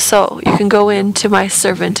son, so you can go in to my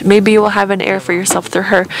servant. Maybe you will have an heir for yourself through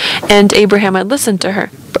her. And Abraham had listened to her.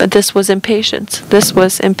 But this was impatience. This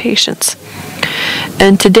was impatience.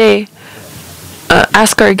 And today,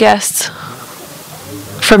 ask our guests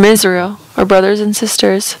from Israel, our brothers and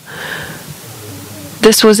sisters,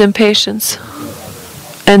 this was impatience.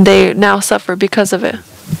 And they now suffer because of it.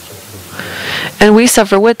 And we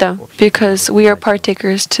suffer with them because we are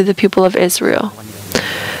partakers to the people of Israel.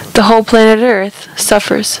 The whole planet Earth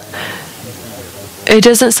suffers. It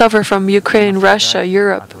doesn't suffer from Ukraine, Russia,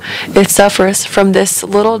 Europe. It suffers from this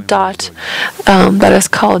little dot that is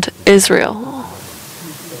called Israel.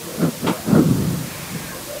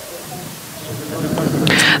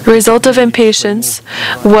 The result of impatience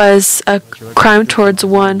was a crime towards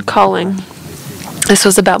one calling. This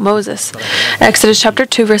was about Moses. Exodus chapter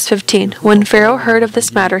 2, verse 15. When Pharaoh heard of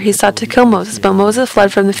this matter, he sought to kill Moses, but Moses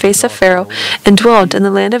fled from the face of Pharaoh and dwelt in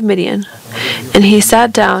the land of Midian. And he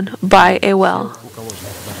sat down by a well.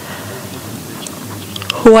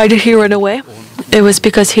 Why did he run away? It was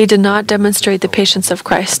because he did not demonstrate the patience of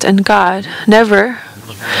Christ. And God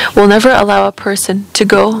will never allow a person to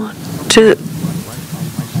go to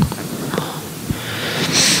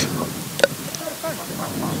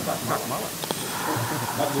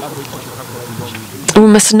we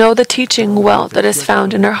must know the teaching well that is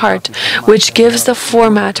found in our heart, which gives the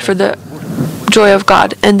format for the joy of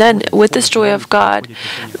God. And then with this joy of God,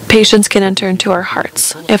 patience can enter into our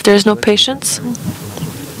hearts. If there is no patience,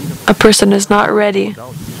 a person is not ready.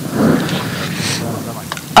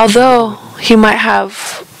 Although he might have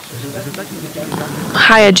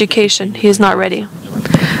high education, he is not ready.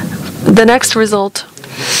 The next result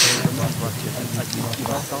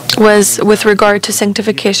was with regard to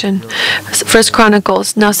sanctification. First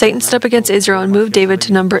Chronicles. Now Satan stood up against Israel and moved David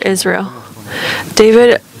to number Israel.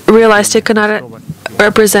 David realized he could not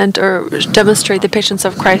represent or demonstrate the patience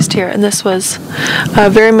of Christ here, and this was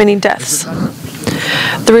very many deaths.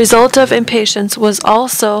 The result of impatience was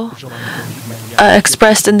also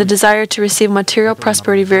expressed in the desire to receive material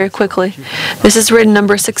prosperity very quickly. This is written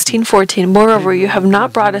Numbers 16:14. Moreover, you have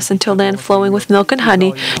not brought us into a land flowing with milk and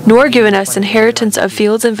honey, nor given us inheritance of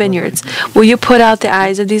fields and vineyards. Will you put out the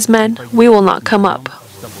eyes of these men? We will not come up.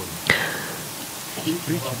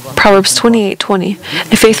 Proverbs 28:20.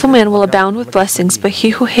 A faithful man will abound with blessings, but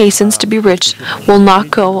he who hastens to be rich will not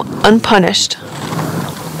go unpunished.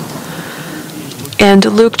 And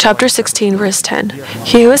Luke chapter 16, verse 10.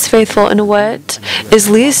 He who is faithful in what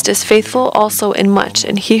is least is faithful also in much,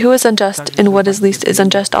 and he who is unjust in what is least is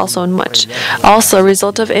unjust also in much. Also, a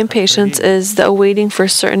result of impatience is the awaiting for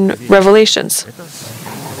certain revelations.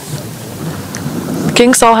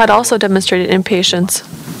 King Saul had also demonstrated impatience.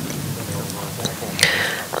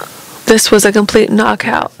 This was a complete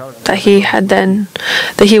knockout that he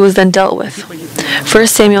was then dealt with. 1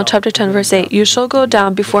 Samuel chapter 10 verse 8. You shall go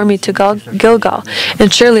down before me to Gilgal,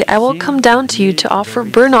 and surely I will come down to you to offer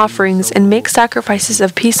burnt offerings and make sacrifices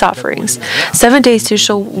of peace offerings. 7 days you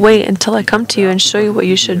shall wait until I come to you and show you what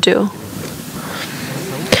you should do.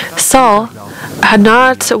 Saul had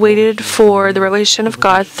not waited for the revelation of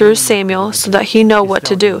God through Samuel so that he know what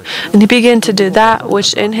to do. And he began to do that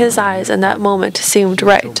which in his eyes in that moment seemed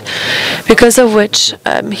right, because of which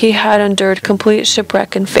he had endured complete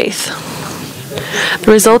shipwreck in faith.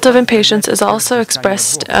 The result of impatience is also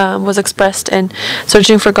expressed in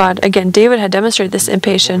searching for God. Again, David had demonstrated this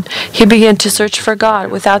impatience. He began to search for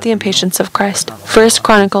God without the impatience of Christ. 1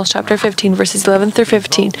 Chronicles chapter 15, verses 11 through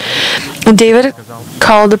 15. And David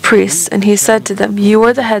called the priests, and he said to them, You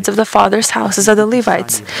are the heads of the fathers' houses of the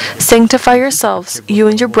Levites. Sanctify yourselves, you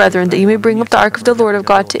and your brethren, that you may bring up the ark of the Lord of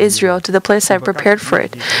God to Israel, to the place I have prepared for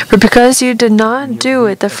it. For because you did not do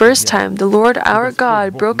it the first time, the Lord our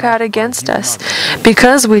God broke out against us,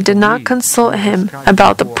 because we did not consult him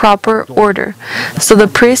about the proper order. So the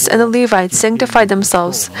priests and the Levites sanctified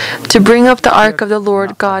themselves to bring up the ark of the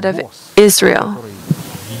Lord God of Israel.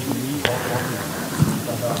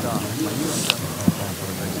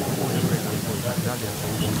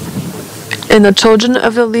 And the children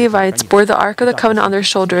of the Levites bore the ark of the covenant on their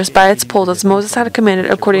shoulders by its poles, as Moses had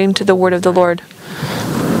commanded, according to the word of the Lord.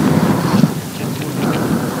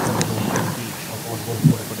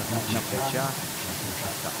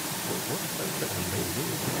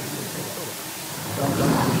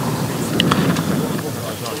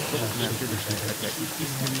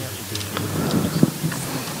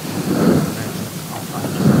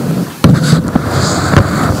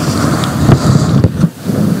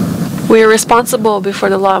 We are responsible before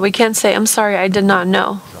the law. We can't say, I'm sorry, I did not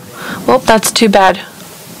know. Well, that's too bad.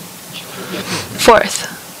 Fourth,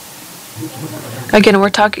 again, we're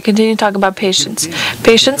continuing to talk about patience.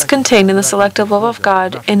 Patience contained in the selective love of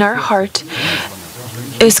God in our heart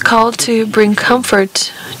is called to bring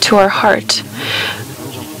comfort to our heart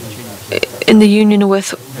in the union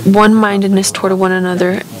with one-mindedness toward one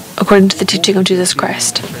another, according to the teaching of Jesus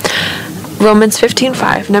Christ. Romans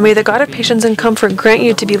 15:5. Now may the God of patience and comfort grant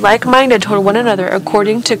you to be like-minded toward one another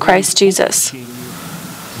according to Christ Jesus.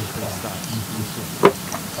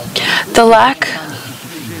 The lack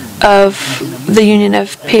of the union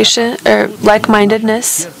of patience or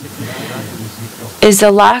like-mindedness is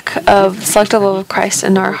the lack of selective love of Christ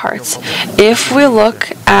in our hearts. If we look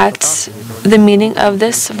at the meaning of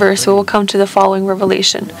this verse, we will come to the following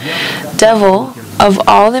revelation. Devil of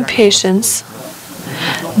all impatience,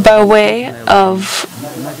 by way of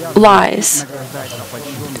lies,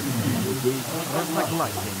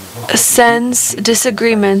 sends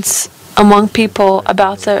disagreements among people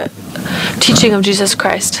about the teaching of Jesus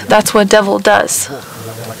Christ. That's what devil does.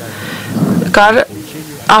 God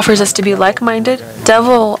offers us to be like-minded.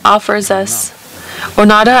 Devil offers us, or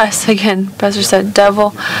not us, again, Pastor said,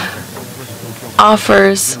 devil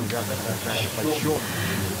offers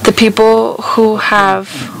the people who have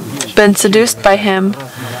been seduced by him,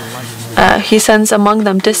 he sends among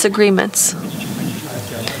them disagreements.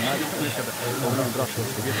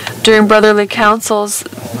 During brotherly councils,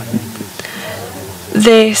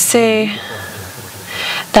 they say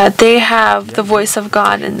that they have the voice of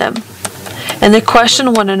God in them, and they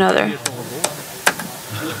question one another.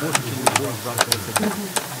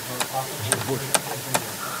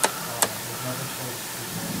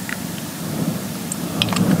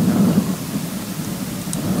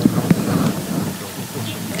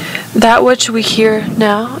 That which we hear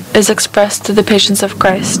now is expressed through the patience of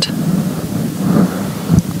Christ.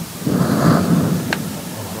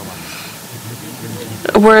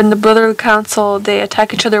 Where in the brotherly council they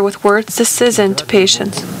attack each other with words, this isn't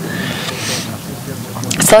patience.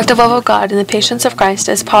 Selective love of God and the patience of Christ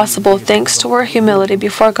is possible thanks to our humility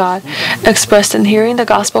before God, expressed in hearing the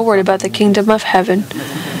gospel word about the kingdom of heaven,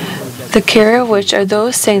 the care of which are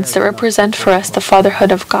those saints that represent for us the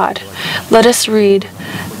fatherhood of God. Let us read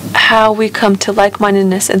how we come to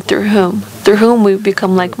like-mindedness and through whom we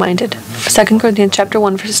become like-minded. 2 Corinthians chapter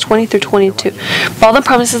 1, verses 20 through 22. All the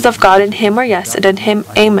promises of God in him are yes, and in him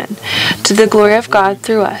amen, to the glory of God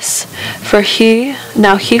through us. For he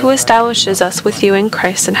who establishes us with you in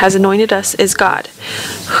Christ and has anointed us is God,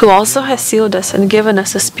 who also has sealed us and given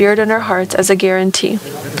us a spirit in our hearts as a guarantee.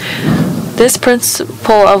 This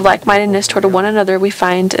principle of like-mindedness toward one another we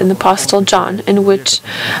find in the Apostle John, in which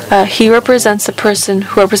he represents the person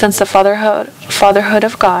who represents the fatherhood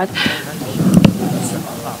of God.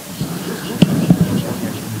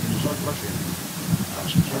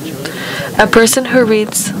 A person who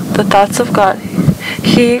reads the thoughts of God,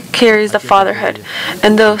 he carries the fatherhood,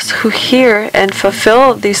 and those who hear and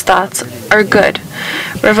fulfill these thoughts are good.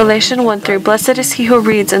 Revelation 1:3. Blessed is he who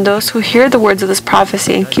reads, and those who hear the words of this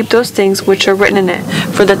prophecy, and keep those things which are written in it,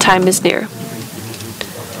 for the time is near.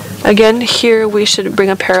 Again, here we should bring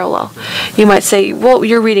a parallel. You might say, well,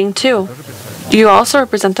 you're reading too. You also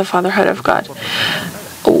represent the fatherhood of God.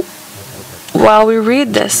 While we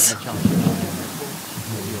read this,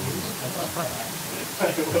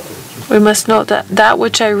 we must note that that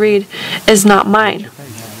which I read is not mine.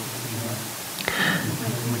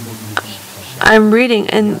 I'm reading,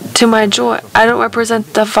 and to my joy, I don't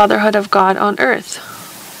represent the fatherhood of God on earth.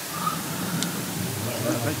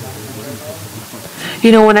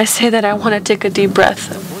 You know, when I say that, I want to take a deep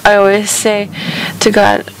breath. I always say to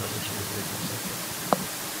God,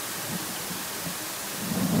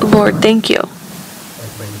 Lord, thank you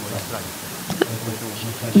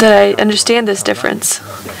that I understand this difference.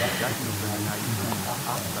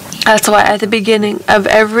 That's why at the beginning of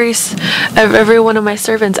every one of my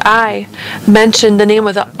servants, I mention the name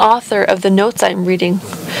of the author of the notes I'm reading.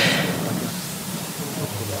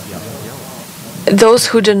 Those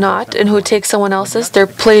who do not and who take someone else's, they're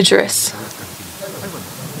plagiarists.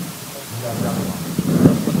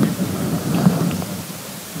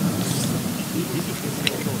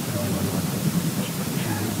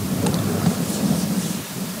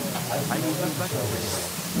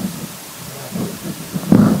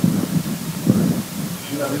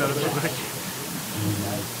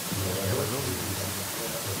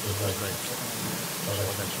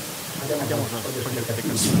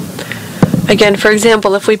 Again, for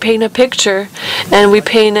example, if we paint a picture and we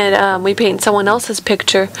paint someone else's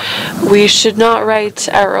picture, we should not write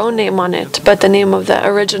our own name on it, but the name of the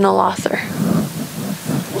original author.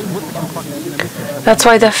 That's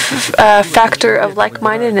why the factor of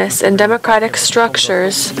like-mindedness in democratic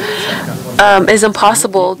structures is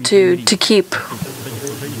impossible to keep.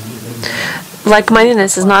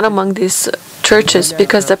 Like-mindedness is not among these churches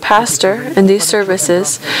because the pastor in these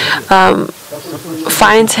services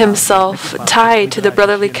finds himself tied to the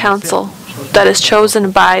brotherly council that is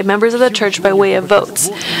chosen by members of the church by way of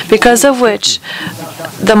votes, because of which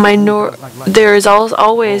there is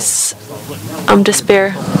always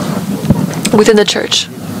despair within the church.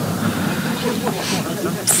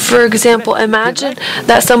 For example, imagine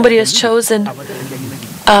that somebody is chosen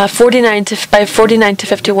 49 to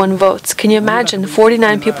 51 votes. Can you imagine?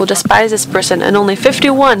 49 people despise this person and only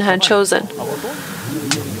 51 had chosen.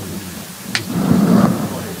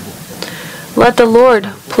 Let the Lord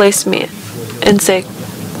place me and say,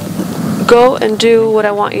 go and do what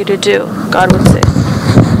I want you to do, God would say.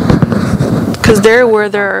 Because there where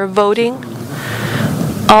they are voting,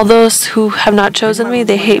 all those who have not chosen me,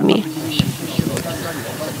 they hate me.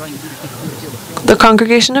 The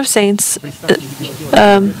congregation of saints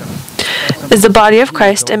is the body of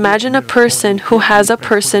Christ. Imagine a person who has a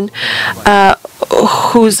person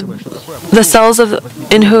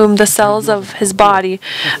in whom the cells of his body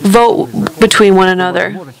vote between one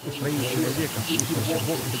another.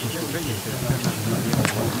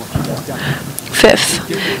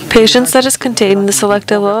 Fifth, patience that is contained in the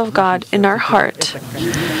selective will of God in our heart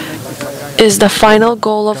is the final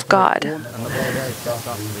goal of God,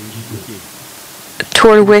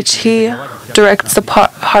 toward which He directs the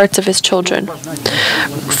hearts of His children.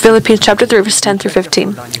 Philippians chapter 3, verse 10 through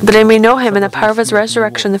 15. But I may know Him in the power of His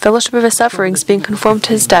resurrection, the fellowship of His sufferings, being conformed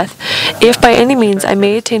to His death, if by any means I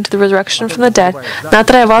may attain to the resurrection from the dead. Not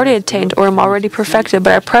that I have already attained or am already perfected,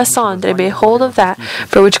 but I press on, that I may hold of that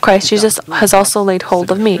for which Christ Jesus has also laid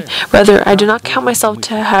hold of me. Rather, I do not count myself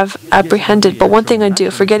to have apprehended, but one thing I do,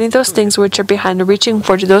 forgetting those things which are behind and reaching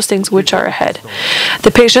forward to those things which are ahead.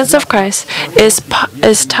 The patience of Christ is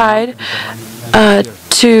tied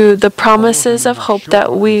to the promises of hope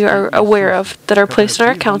that we are aware of, that are placed in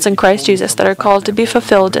our accounts in Christ Jesus, that are called to be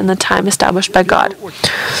fulfilled in the time established by God.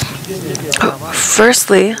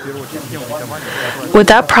 Firstly, with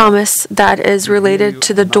that promise that is related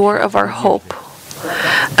to the door of our hope,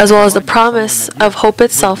 as well as the promise of hope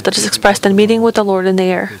itself that is expressed in meeting with the Lord in the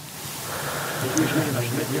air.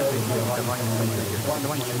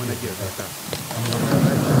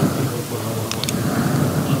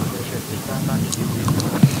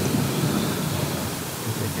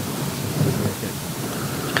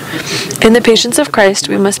 In the patience of Christ,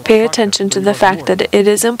 we must pay attention to the fact that it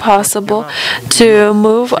is impossible to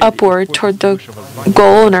move upward toward the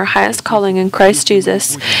goal in our highest calling in Christ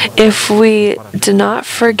Jesus if we do not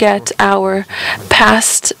forget our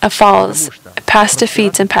past falls, past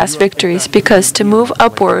defeats, and past victories, because to move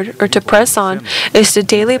upward or to press on is to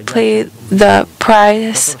daily pay the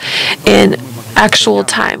price in actual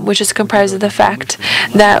time, which is comprised of the fact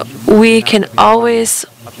that we can always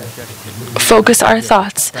focus our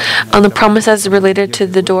thoughts on the promise as related to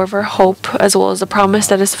the door of our hope, as well as the promise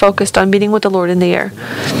that is focused on meeting with the Lord in the air.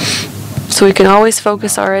 So we can always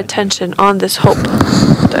focus our attention on this hope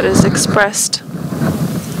that is expressed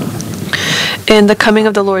in the coming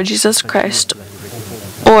of the Lord Jesus Christ.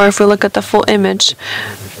 Or if we look at the full image,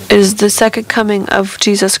 it is the second coming of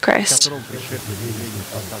Jesus Christ.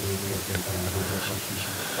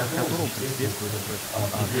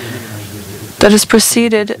 That is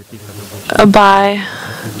preceded by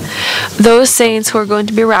those saints who are going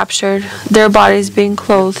to be raptured, their bodies being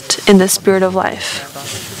clothed in the spirit of life.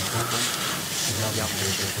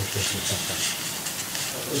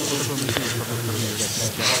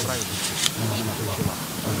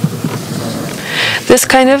 This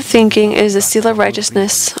kind of thinking is the seal of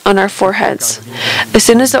righteousness on our foreheads. As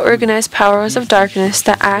soon as the organized powers of darkness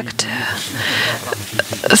that act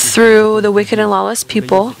through the wicked and lawless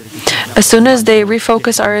people, as soon as they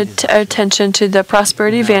refocus our attention to the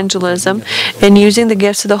prosperity evangelism and using the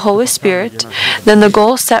gifts of the Holy Spirit, then the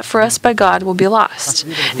goal set for us by God will be lost,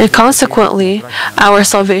 and consequently, our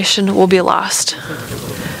salvation will be lost.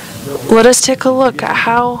 Let us take a look at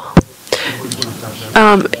how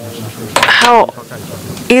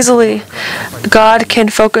easily God can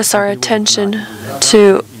focus our attention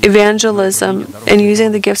to evangelism and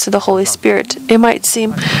using the gifts of the Holy Spirit. It might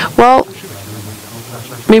seem, well,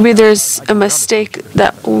 maybe there's a mistake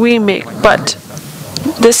that we make, but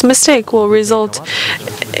this mistake will result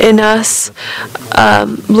in us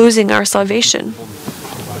losing our salvation.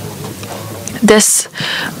 This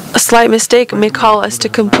slight mistake may call us to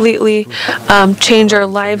completely change our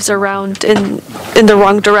lives around in the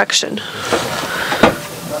wrong direction.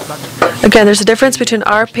 Again, there's a difference between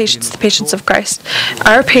our patience and the patience of Christ.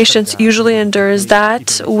 Our patience usually endures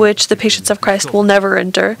that which the patience of Christ will never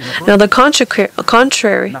endure. And on the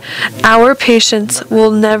contrary, our patience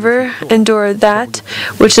will never endure that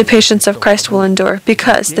which the patience of Christ will endure,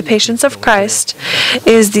 because the patience of Christ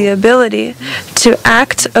is the ability to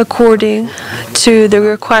act according to the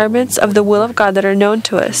requirements of the will of God that are known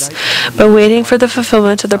to us, by waiting for the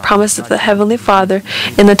fulfillment of the promise of the Heavenly Father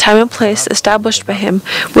in the time and place established by Him,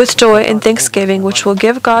 with joy and thanksgiving, which will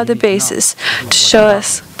give God the basis to show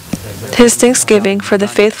us His thanksgiving for the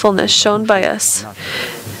faithfulness shown by us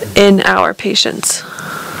in our patience.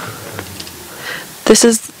 This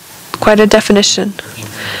is quite a definition.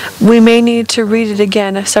 We may need to read it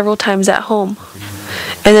again several times at home,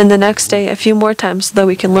 and then the next day a few more times so that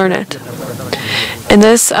we can learn it. And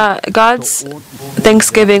this, God's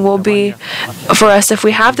thanksgiving will be for us, if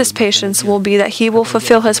we have this patience, will be that He will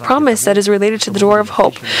fulfill His promise that is related to the door of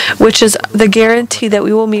hope, which is the guarantee that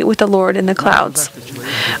we will meet with the Lord in the clouds.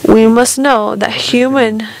 We must know that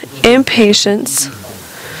human impatience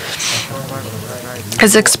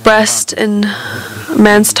is expressed in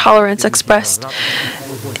man's tolerance, expressed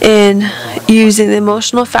in using the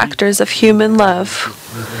emotional factors of human love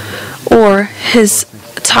or his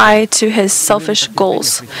tie to his selfish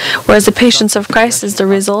goals, whereas the patience of Christ is the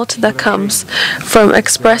result that comes from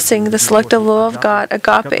expressing the selective love of God,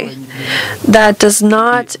 agape, that does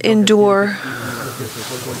not endure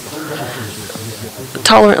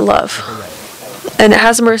tolerant love. And it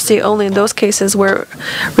has mercy only in those cases where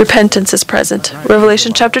repentance is present.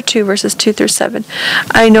 Revelation chapter 2, verses 2 through 7.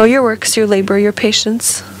 I know your works, your labor, your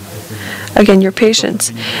patience. Again, your patience,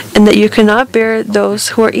 and that you cannot bear those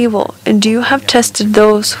who are evil. And you have tested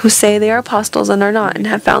those who say they are apostles and are not, and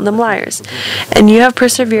have found them liars. And you have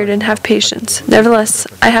persevered and have patience. Nevertheless,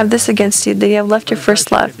 I have this against you, that you have left your first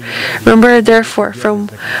love. Remember, therefore, from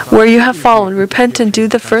where you have fallen, repent and do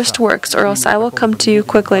the first works, or else I will come to you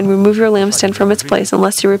quickly and remove your lampstand from its place,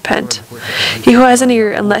 unless you repent. He who has an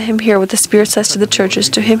ear, and let him hear what the Spirit says to the churches.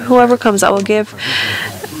 To him who overcomes, I will give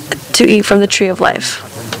to eat from the tree of life.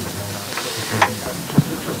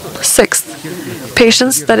 Sixth,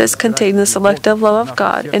 patience that is contained in the selective love of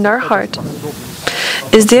God in our heart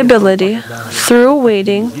is the ability, through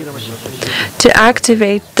waiting, to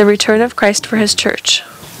activate the return of Christ for His church.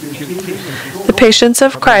 The patience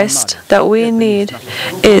of Christ that we need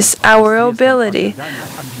is our ability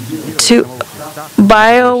to,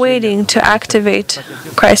 by awaiting, to activate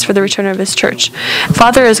Christ for the return of His church.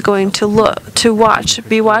 Father is going to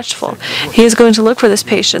be watchful. He is going to look for this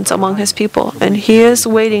patience among His people, and He is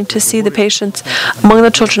waiting to see the patience among the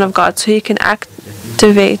children of God so He can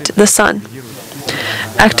activate the Son.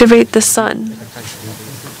 Activate the Son.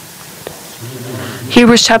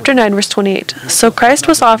 Hebrews chapter 9, verse 28. So Christ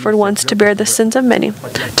was offered once to bear the sins of many.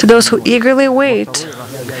 To those who eagerly wait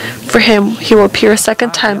for Him, He will appear a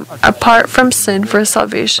second time, apart from sin, for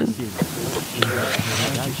salvation.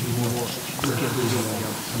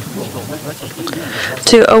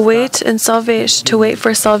 To await in salvation, to wait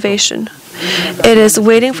for salvation. It is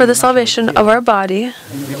waiting for the salvation of our body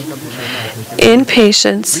in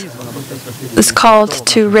patience. Is called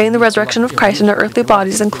to reign the resurrection of Christ in our earthly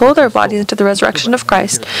bodies and clothe our bodies into the resurrection of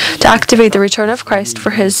Christ, to activate the return of Christ for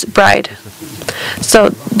His bride. So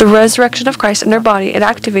the resurrection of Christ in our body, it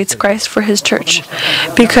activates Christ for His church,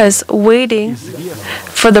 because waiting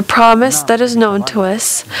for the promise that is known to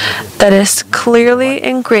us, that is clearly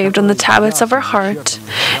engraved on the tablets of our heart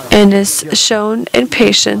and is shown in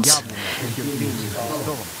patience,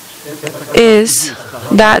 is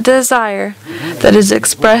that desire that is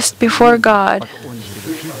expressed before God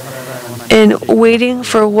in waiting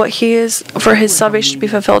for what He is, for His salvation to be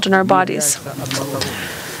fulfilled in our bodies.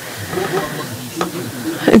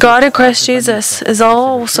 God in Christ Jesus is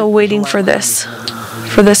also waiting for this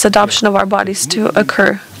adoption of our bodies to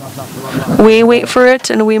occur. We wait for it,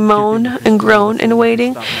 and we moan and groan in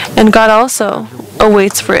waiting, and God also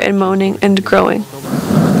awaits for it in moaning and growing.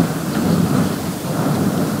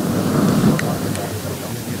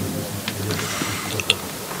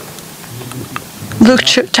 Luke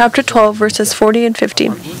chapter 12, verses 40 and 50.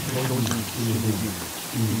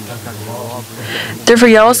 Therefore,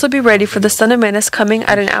 ye also be ready, for the Son of Man is coming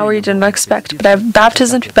at an hour you did not expect. But I have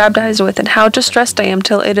baptism to be baptized with, and how distressed I am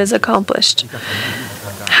till it is accomplished.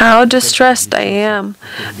 How distressed I am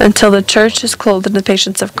until the church is clothed in the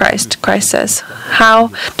patience of Christ. Christ says, how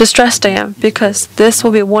distressed I am, because this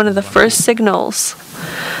will be one of the first signals,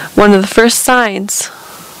 one of the first signs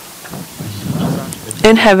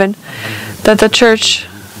in heaven that the church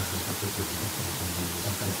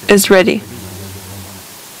is ready.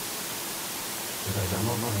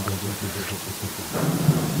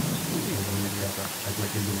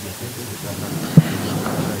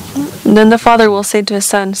 And then the Father will say to his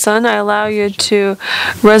Son, Son, I allow you to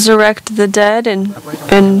resurrect the dead and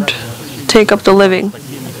take up the living.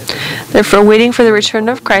 Therefore, waiting for the return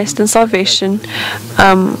of Christ and salvation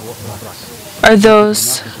are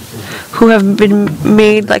those who have been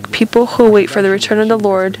made like people who wait for the return of the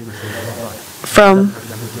Lord from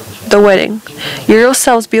the wedding.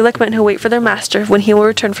 Yourselves be like men who wait for their master when he will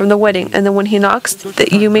return from the wedding, and then when he knocks,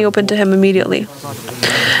 that you may open to him immediately.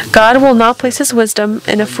 God will not place his wisdom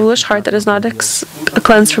in a foolish heart that is not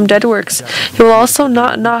cleansed from dead works. He will also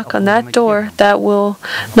not knock on that door that will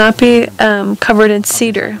not be covered in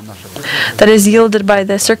cedar, that is yielded by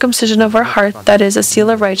the circumcision of our heart, that is a seal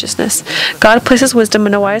of righteousness. God places wisdom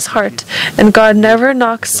in a wise heart, and God never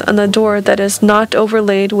knocks on the door that is not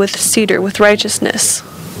overlaid with cedar, with righteousness.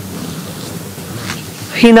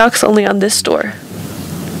 He knocks only on this door,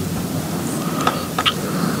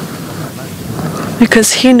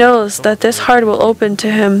 because he knows that this heart will open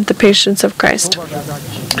to him the patience of Christ.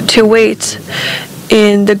 To wait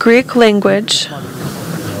in the Greek language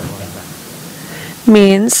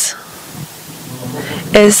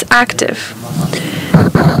is active,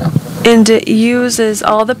 and it uses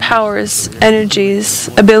all the powers, energies,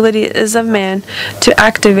 abilities of man to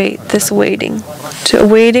activate this waiting. To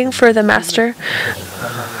waiting for the master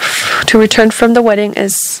to return from the wedding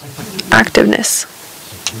is activeness.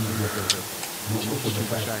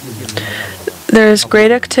 There is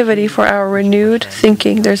great activity for our renewed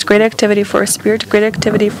thinking. There's great activity for our spirit, great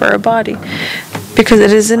activity for our body, because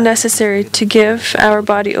it isn't necessary to give our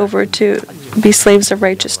body over to be slaves of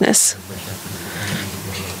righteousness.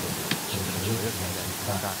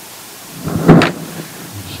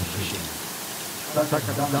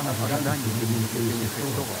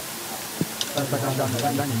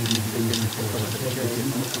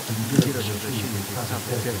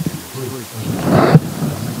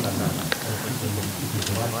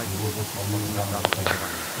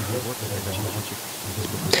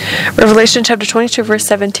 Revelation chapter 22 verse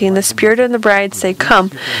 17, the Spirit and the bride say,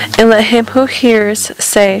 Come, and let him who hears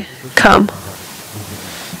say, Come.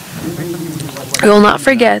 We will not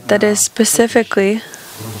forget that is specifically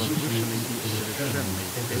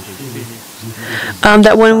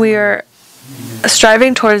that when we are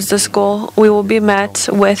striving towards this goal, we will be met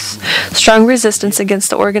with strong resistance against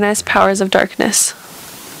the organized powers of darkness.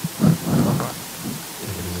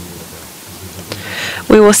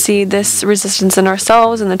 We will see this resistance in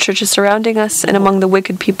ourselves, in the churches surrounding us, and among the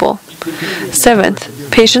wicked people.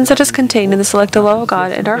 Seventh, patience that is contained in the selective love of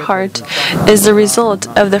God in our heart is the result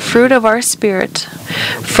of the fruit of our spirit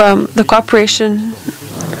from the cooperation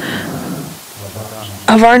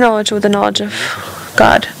of our knowledge with the knowledge of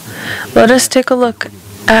God. Let us take a look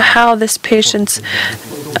at how this patience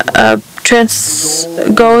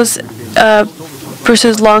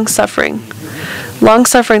pursues long-suffering.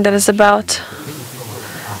 Long-suffering that is about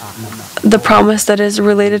the promise that is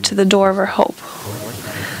related to the door of our hope.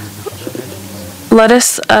 Let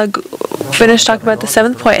us finish talking about the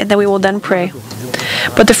seventh point, and then we will then pray.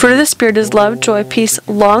 But the fruit of the Spirit is love, joy, peace,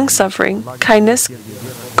 long-suffering, kindness,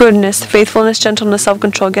 goodness, faithfulness, gentleness,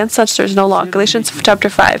 self-control. Against such there is no law. Galatians chapter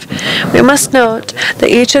 5. We must note that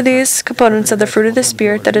each of these components of the fruit of the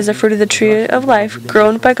Spirit, that is the fruit of the tree of life,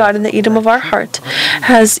 grown by God in the Edom of our heart,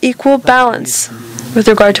 has equal balance with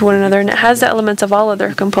regard to one another, and it has the elements of all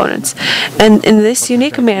other components. And in this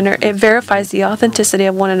unique manner, it verifies the authenticity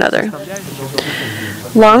of one another.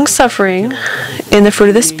 Long-suffering in the fruit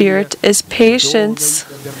of the Spirit is patience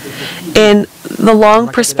in the long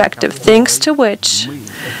perspective, thanks to which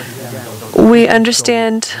we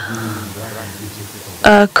understand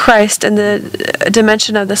Christ and the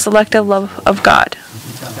dimension of the selective love of God.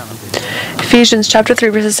 Ephesians chapter 3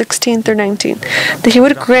 verses 16 through 19. That he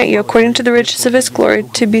would grant you, according to the riches of his glory,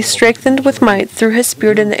 to be strengthened with might through his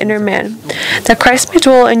Spirit in the inner man, that Christ may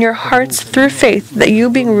dwell in your hearts through faith, that you,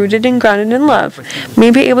 being rooted and grounded in love,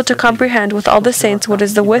 may be able to comprehend with all the saints what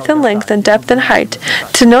is the width and length and depth and height,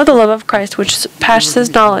 to know the love of Christ which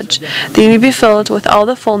passes knowledge, that you may be filled with all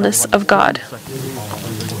the fullness of God.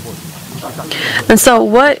 And so,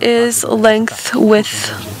 what is length,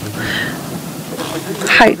 width,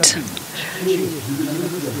 height.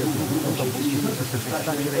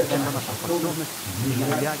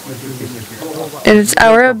 It is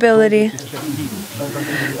our ability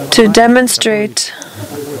to demonstrate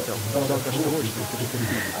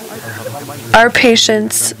our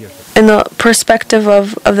patience in the perspective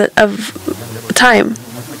of time.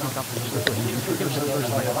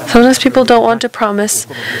 Sometimes people don't want to promise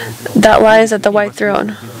that lies at the white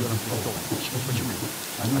throne.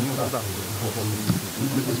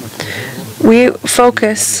 We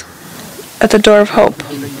focus at the door of hope.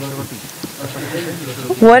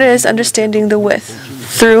 What is understanding the width?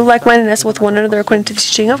 Through like-mindedness with one another according to the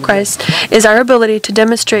teaching of Christ is our ability to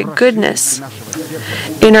demonstrate goodness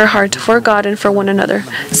in our heart for God and for one another.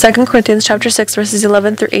 2 Corinthians chapter 6 verses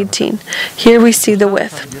 11 through 18. Here we see the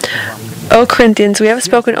width. O Corinthians, we have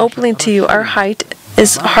spoken openly to you. Our heart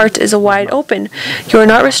is wide open. You are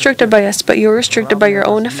not restricted by us, but you are restricted by your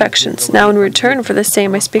own affections. Now in return for the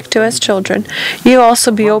same I speak to as children. You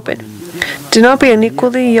also be open. Do not be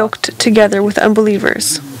unequally yoked together with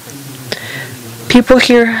unbelievers. People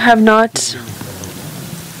here have not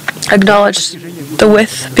acknowledged the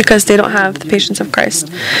width because they don't have the patience of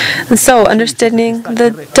Christ. And so, understanding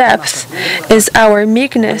the depth is our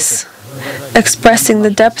meekness, expressing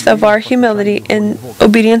the depth of our humility in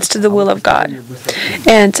obedience to the will of God.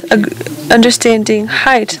 And understanding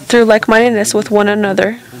height through like-mindedness with one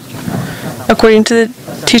another, according to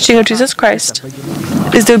the teaching of Jesus Christ,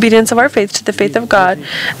 is the obedience of our faith to the faith of God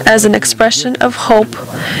as an expression of hope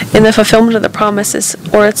in the fulfillment of the promises,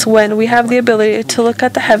 or it's when we have the ability to look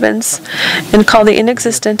at the heavens and call the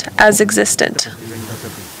inexistent as existent.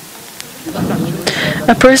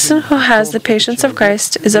 A person who has the patience of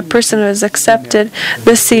Christ is a person who has accepted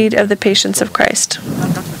the seed of the patience of Christ.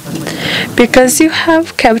 Because you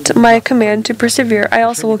have kept my command to persevere, I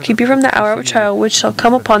also will keep you from the hour of trial which shall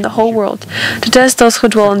come upon the whole world, to test those who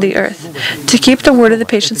dwell on the earth. To keep the word of the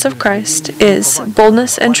patience of Christ is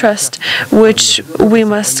boldness and trust, which we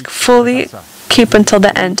must fully keep until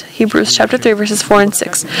the end. Hebrews chapter 3 verses 4 and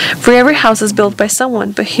 6. For every house is built by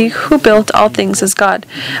someone, but he who built all things is God.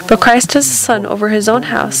 But Christ is the Son over his own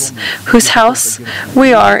house, whose house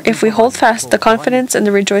we are if we hold fast the confidence and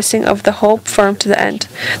the rejoicing of the hope firm to the end.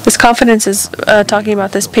 This confidence is talking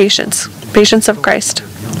about this patience of Christ.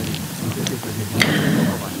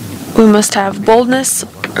 We must have boldness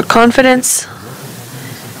or confidence,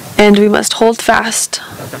 and we must hold fast.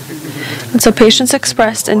 And so patience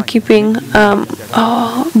expressed and keeping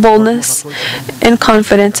boldness and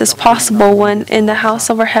confidence is possible when in the house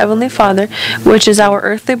of our Heavenly Father, which is our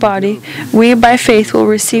earthly body, we by faith will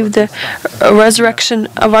receive the resurrection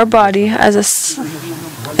of our body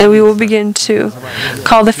and we will begin to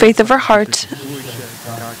call the faith of our heart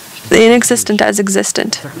the inexistent as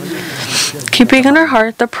existent. Keeping in our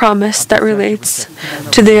heart the promise that relates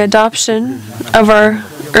to the adoption of our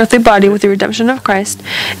earthly body with the redemption of Christ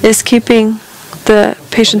is keeping the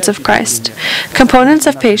patience of Christ. Components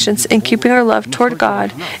of patience in keeping our love toward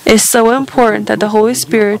God is so important that the Holy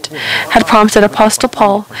Spirit had prompted Apostle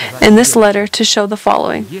Paul in this letter to show the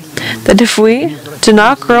following: that if we do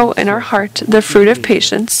not grow in our heart the fruit of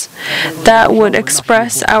patience that would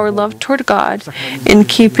express our love toward God in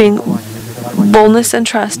keeping boldness and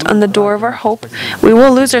trust on the door of our hope, we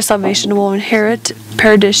will lose our salvation and will inherit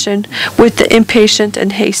perdition with the impatient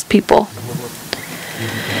and haste people.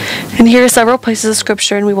 And here are several places of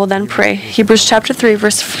Scripture, and we will then pray. Hebrews chapter 3,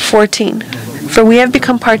 verse 14. For we have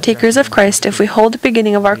become partakers of Christ if we hold the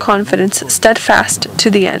beginning of our confidence steadfast to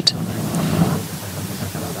the end.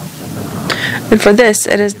 And for this,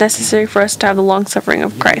 it is necessary for us to have the long-suffering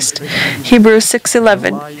of Christ. Hebrews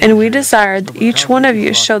 6:11. And we desire that each one of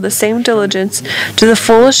you show the same diligence to the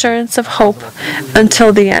full assurance of hope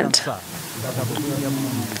until the end.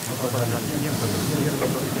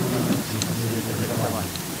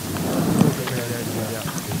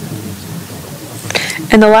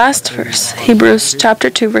 And the last verse, Hebrews chapter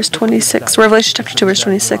 2, verse 26, Revelation chapter 2, verse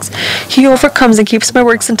 26. He who overcomes and keeps my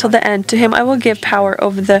works until the end, to him I will give power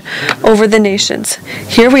over the nations.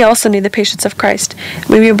 Here we also need the patience of Christ.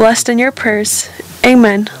 May we be blessed in your prayers.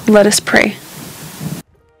 Amen. Let us pray.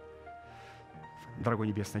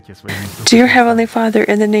 Dear Heavenly Father,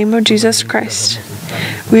 in the name of Jesus Christ,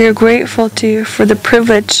 we are grateful to you for the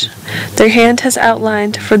privilege their hand has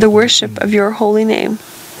outlined for the worship of your holy name.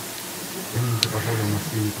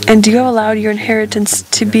 And you have allowed your inheritance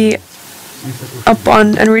to be up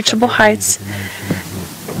on unreachable heights.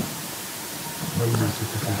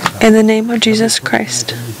 In the name of Jesus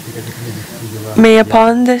Christ, may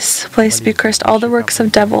upon this place be cursed all the works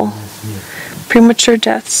of devil, premature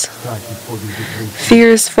deaths,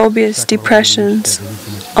 fears, phobias, depressions,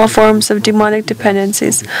 all forms of demonic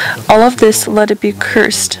dependencies. All of this, let it be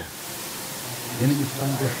cursed.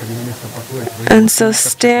 And so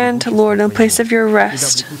stand, Lord, in place of your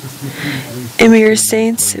rest, and may your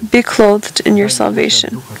saints be clothed in your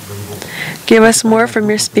salvation. Give us more from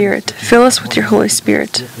your Spirit. Fill us with your Holy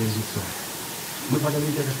Spirit.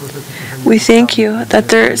 We thank you that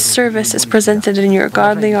their service is presented in your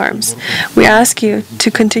godly arms. We ask you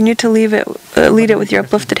to continue to lead it with your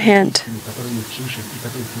uplifted hand.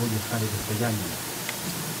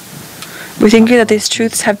 We thank you that these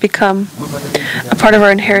truths have become a part of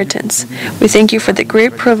our inheritance. We thank you for the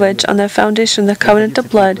great privilege on the foundation of the covenant of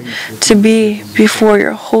blood to be before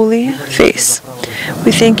your holy face.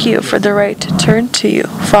 We thank you for the right to turn to you,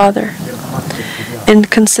 Father, and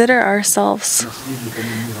consider ourselves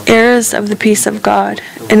heirs of the peace of God.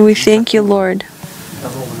 And we thank you, Lord,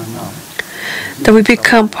 that we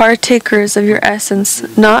become partakers of your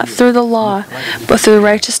essence, not through the law, but through the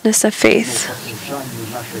righteousness of faith,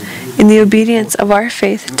 in the obedience of our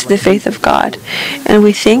faith to the faith of God. And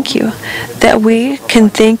we thank you that we can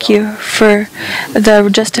thank you for the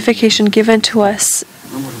justification given to us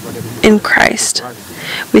in Christ.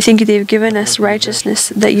 We thank you that you've given us righteousness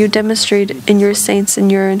that you demonstrate in your saints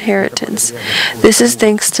and your inheritance. This is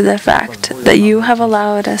thanks to the fact that you have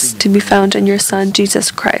allowed us to be found in your Son,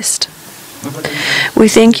 Jesus Christ. We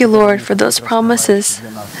thank you, Lord, for those promises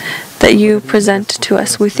that you present to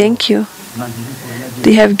us. We thank you that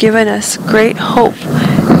you have given us great hope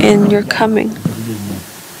in your coming.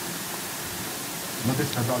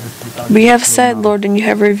 We have said, Lord, and you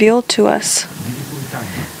have revealed to us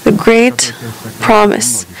the great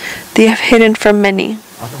promise that you have hidden from many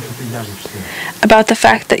about the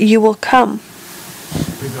fact that you will come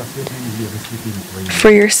for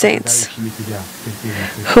your saints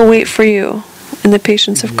who wait for you in the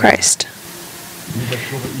patience of Christ.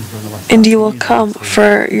 And you will come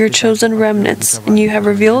for your chosen remnants, and you have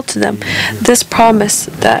revealed to them this promise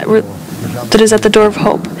that is at the door of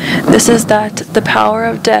hope. This is that the power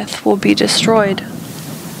of death will be destroyed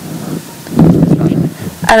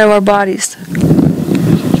out of our bodies.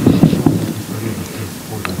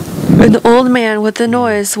 And the old man with the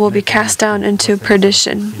noise will be cast down into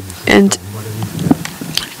perdition. And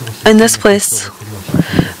in this place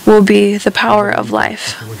will be the power of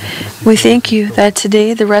life. We thank you that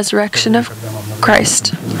today the resurrection of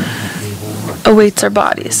Christ awaits our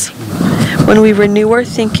bodies. When we renew our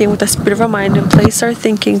thinking with the spirit of our mind and place our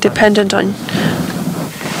thinking dependent on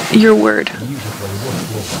your word,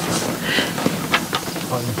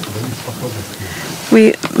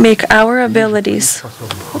 we make our abilities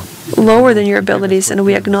lower than your abilities, and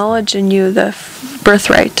we acknowledge in you the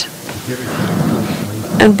birthright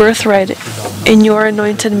in your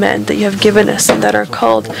anointed men that you have given us and that are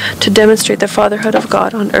called to demonstrate the fatherhood of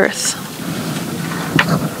God on earth.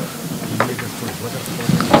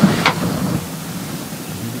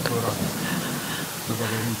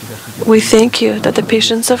 We thank you that the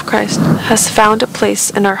patience of Christ has found a place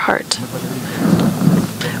in our heart.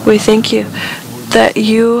 We thank you that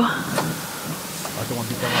you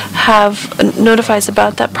have notified us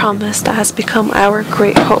about that promise that has become our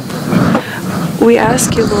great hope. We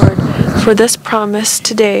ask you, Lord, for this promise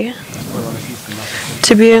today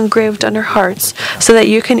to be engraved on our hearts so that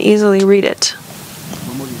you can easily read it.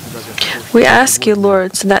 We ask you,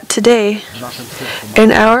 Lord, so that today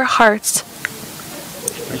in our hearts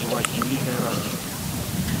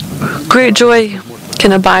great joy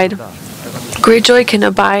can abide. Great joy can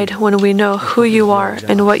abide when we know who you are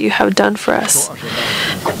and what you have done for us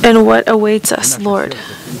and what awaits us, Lord.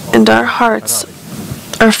 And our hearts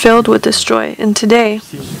are filled with this joy. And today,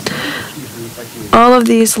 all of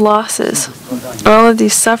these losses, all of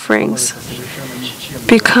these sufferings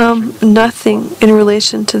become nothing in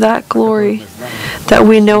relation to that glory that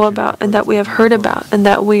we know about and that we have heard about and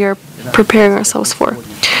that we are preparing ourselves for.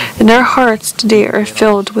 And our hearts today are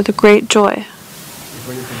filled with a great joy.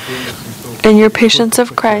 And your patience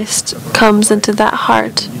of Christ comes into that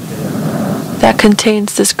heart that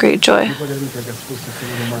contains this great joy.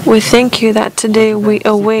 We thank you that today we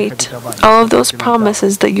await all of those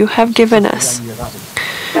promises that you have given us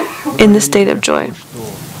in the state of joy.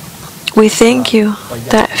 We thank you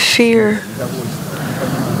that fear,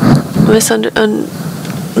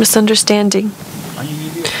 misunderstanding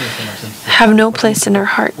have no place in our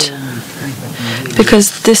heart.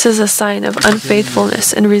 because this is a sign of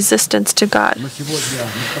unfaithfulness and resistance to God.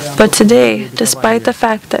 But today, despite the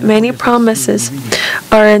fact that many promises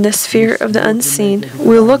are in the sphere of the unseen,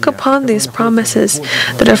 we look upon these promises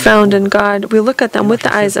that are found in God. We look at them with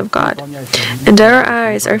the eyes of God, and our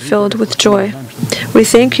eyes are filled with joy. We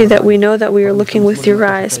thank you that we know that we are looking with your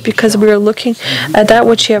eyes, because we are looking at that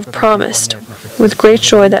which you have promised with great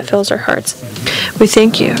joy that fills our hearts. We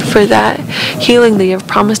thank you for that healing that you have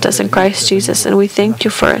promised us in Christ Jesus, and we thank you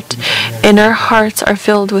for it. And our hearts are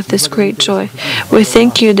filled with this great joy. We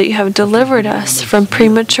thank you that you have delivered us from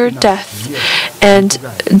premature death, and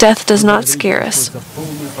death does not scare us.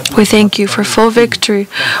 We thank you for full victory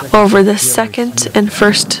over the second and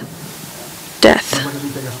first death.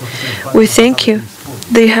 We thank you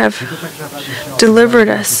that you have delivered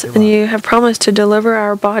us, and you have promised to deliver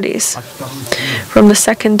our bodies from the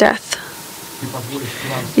second death.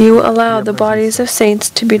 You allow the bodies of saints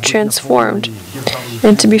to be transformed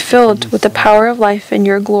and to be filled with the power of life in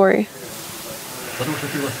your glory,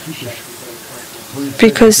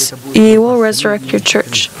 because you will resurrect your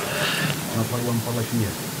church.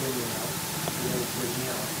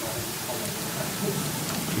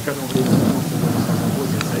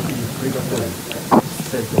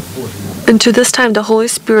 And to this time, the Holy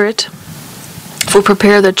Spirit will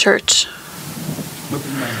prepare the church.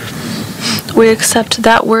 We accept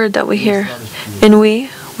that word that we hear, and we,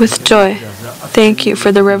 with joy, thank you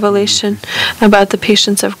for the revelation about the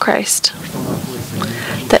patience of Christ,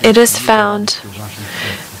 that it is found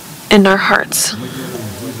in our hearts.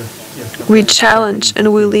 We challenge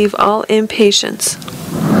and we leave all impatience.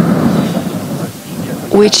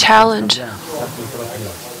 We challenge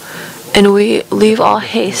and we leave all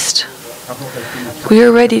haste. We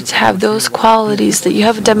are ready to have those qualities that you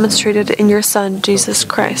have demonstrated in your Son, Jesus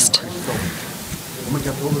Christ.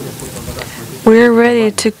 We are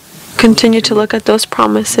ready to continue to look at those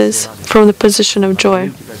promises from the position of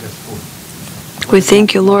joy. We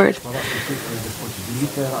thank you, Lord.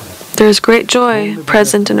 There is great joy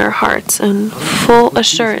present in our hearts and full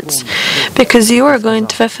assurance, because you are going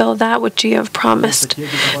to fulfill that which you have promised.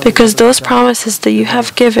 Because those promises that you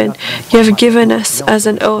have given us as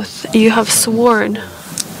an oath. You have sworn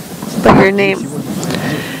by your name.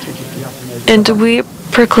 And we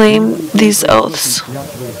proclaim these oaths.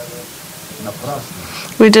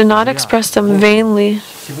 We do not express them vainly.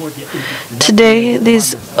 Today,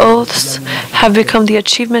 these oaths have become the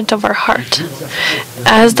achievement of our heart.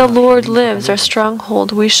 As the Lord lives, our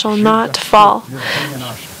stronghold, we shall not fall.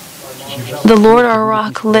 The Lord our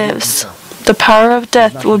rock lives. The power of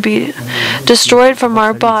death will be destroyed from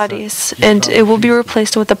our bodies, and it will be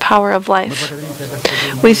replaced with the power of life.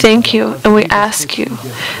 We thank you and we ask you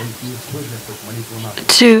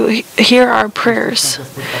to hear our prayers,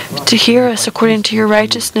 to hear us according to your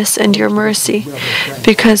righteousness and your mercy,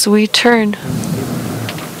 because we turn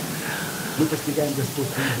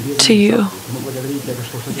to you.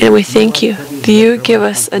 And we thank you that you give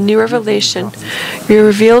us a new revelation. You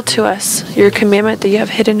reveal to us your commandment that you have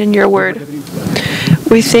hidden in your word.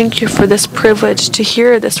 We thank you for this privilege to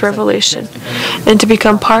hear this revelation and to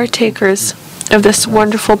become partakers of this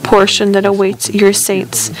wonderful portion that awaits your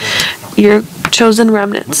saints, your chosen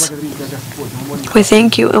remnants. We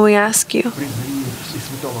thank you and we ask you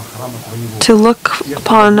to look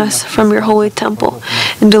upon us from your holy temple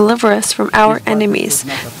and deliver us from our enemies.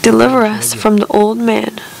 Deliver us from the old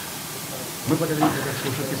man.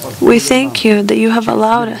 We thank you that you have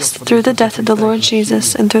allowed us, through the death of the Lord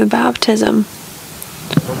Jesus and through baptism,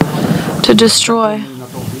 to destroy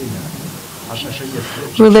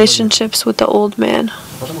relationships with the old man.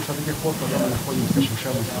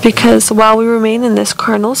 Because while we remain in this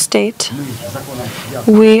carnal state,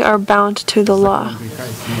 we are bound to the law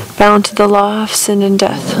of sin and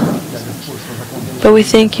death. But we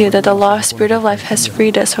thank you that the law of Spirit of life has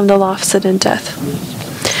freed us from the law of sin and death.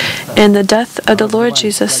 In the death of the Lord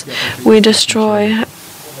Jesus, we destroy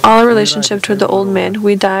all our relationship to the old man.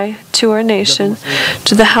 We die to our nation,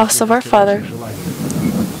 to the house of our Father,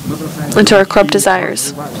 and to our corrupt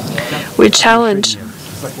desires. We challenge,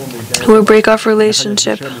 we break off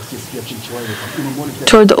relationship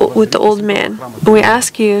with the old man. We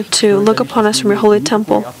ask you to look upon us from your holy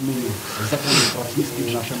temple.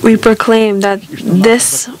 We proclaim that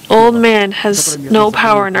this old man has no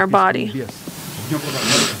power in our body.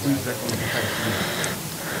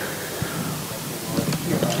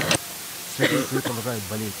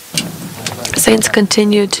 Saints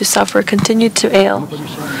continue to suffer, continue to ail.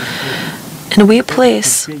 And we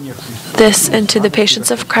place this into the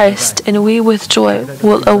patience of Christ, and we with joy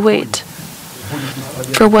will await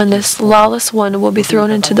For when this lawless one will be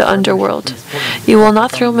thrown into the underworld, you will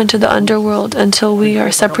not throw him into the underworld until we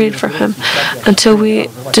are separated from him, until we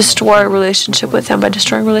destroy our relationship with him. By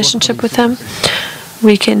destroying relationship with him,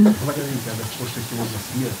 we can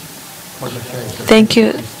thank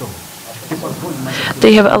you that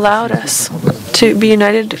you have allowed us to be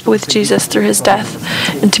united with Jesus through his death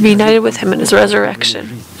and to be united with him in his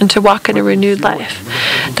resurrection and to walk in a renewed life.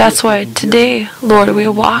 That's why today, Lord, we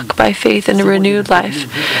walk by faith in a renewed life.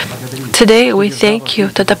 Today, we thank you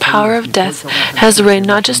that the power of death has reigned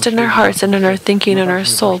not just in our hearts and in our thinking and our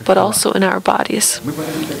soul, but also in our bodies.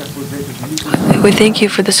 We thank you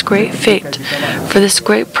for this great fate, for this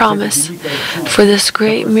great promise, for this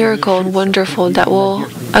great miracle and wonderful that will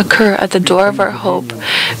occur at the door of our hope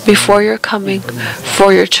before your coming,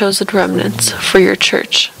 for your chosen remnants, for your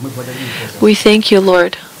church. We thank you,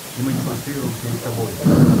 Lord.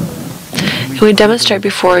 And we demonstrate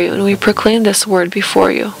before you, and we proclaim this word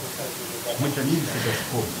before you.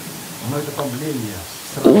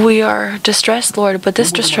 We are distressed, Lord, but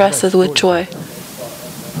this distress is with joy.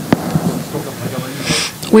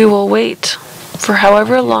 We will wait for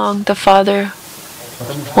however long the Father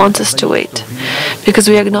wants us to wait, because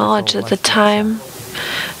we acknowledge that the time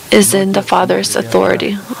is in the Father's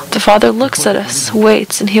authority. The Father looks at us,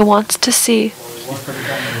 waits, and he wants to see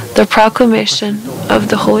the proclamation of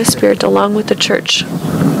the Holy Spirit along with the church.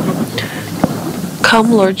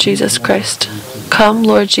 Come, Lord Jesus Christ. Come,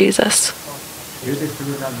 Lord Jesus.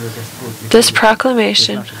 This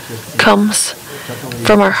proclamation comes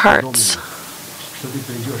from our hearts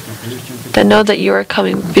that know that you are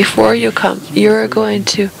coming. Before you come, you are going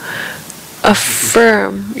to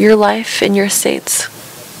affirm your life and your saints.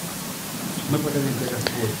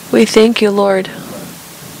 We thank you, Lord,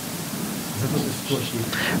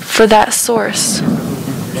 for that source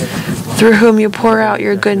through whom you pour out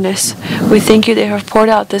your goodness. We thank you that you have poured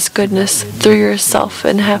out this goodness through yourself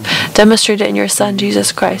and have demonstrated it in your Son,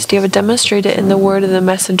 Jesus Christ. You have demonstrated it in the word of the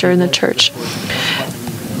messenger in the church.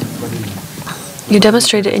 You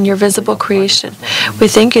demonstrate it in your visible creation. We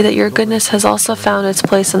thank you that your goodness has also found its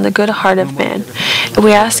place in the good heart of man. And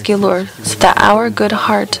we ask you, Lord, so that our good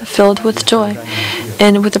heart, filled with joy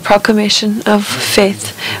and with the proclamation of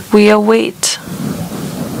faith, we await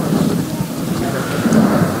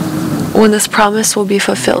when this promise will be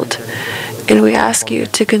fulfilled. And we ask you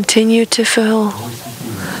to continue to fill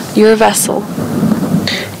your vessel,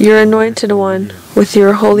 your anointed one, with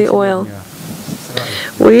your holy oil.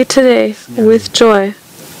 We today, with joy,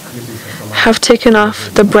 have taken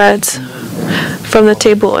off the breads from the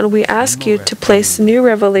table, and we ask you to place new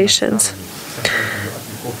revelations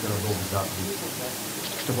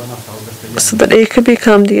so that it could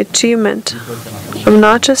become the achievement of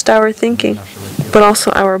not just our thinking, but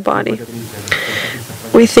also our body.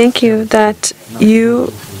 We thank you that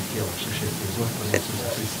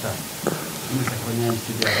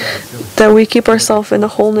we keep ourselves in the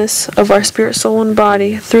wholeness of our spirit, soul, and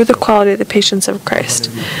body through the quality of the patience of Christ.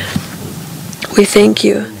 We thank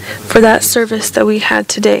you for that service that we had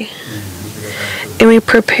today. And we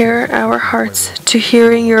prepare our hearts to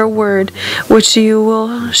hearing your word, which you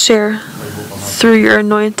will share through your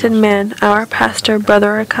anointed man, our pastor,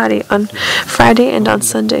 Brother Arkady, on Friday and on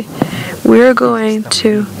Sunday. We are going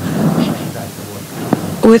to,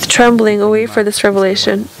 with trembling, await for this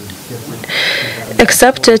revelation.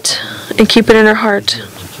 Accept it and keep it in our heart.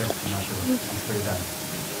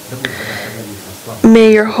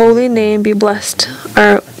 May your holy name be blessed,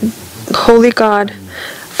 our holy God,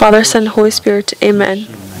 Father, Son, Holy Spirit. Amen.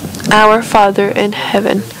 Our Father in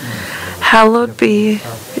heaven, hallowed be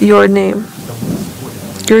your name.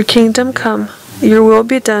 Your kingdom come, your will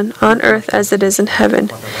be done on earth as it is in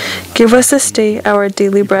heaven. Give us this day our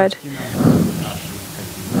daily bread.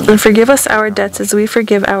 And forgive us our debts as we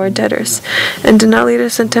forgive our debtors. And do not lead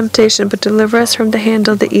us in temptation, but deliver us from the hand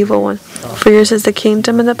of the evil one. For yours is the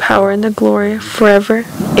kingdom and the power and the glory forever.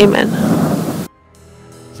 Amen.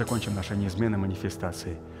 Закончим наши неизменные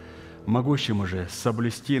манифестации. Могущим уже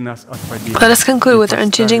соблюсти нас от победы. Let us conclude with our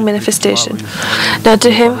unchanging manifestation. Now to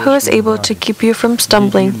him who is able to keep you from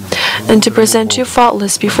stumbling, and to present you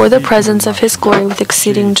faultless before the presence of his glory with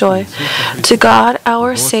exceeding joy, to God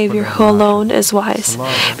our Savior, who alone is wise,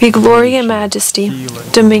 be glory and majesty,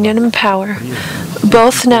 dominion and power,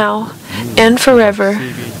 both now and forever.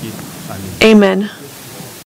 Amen.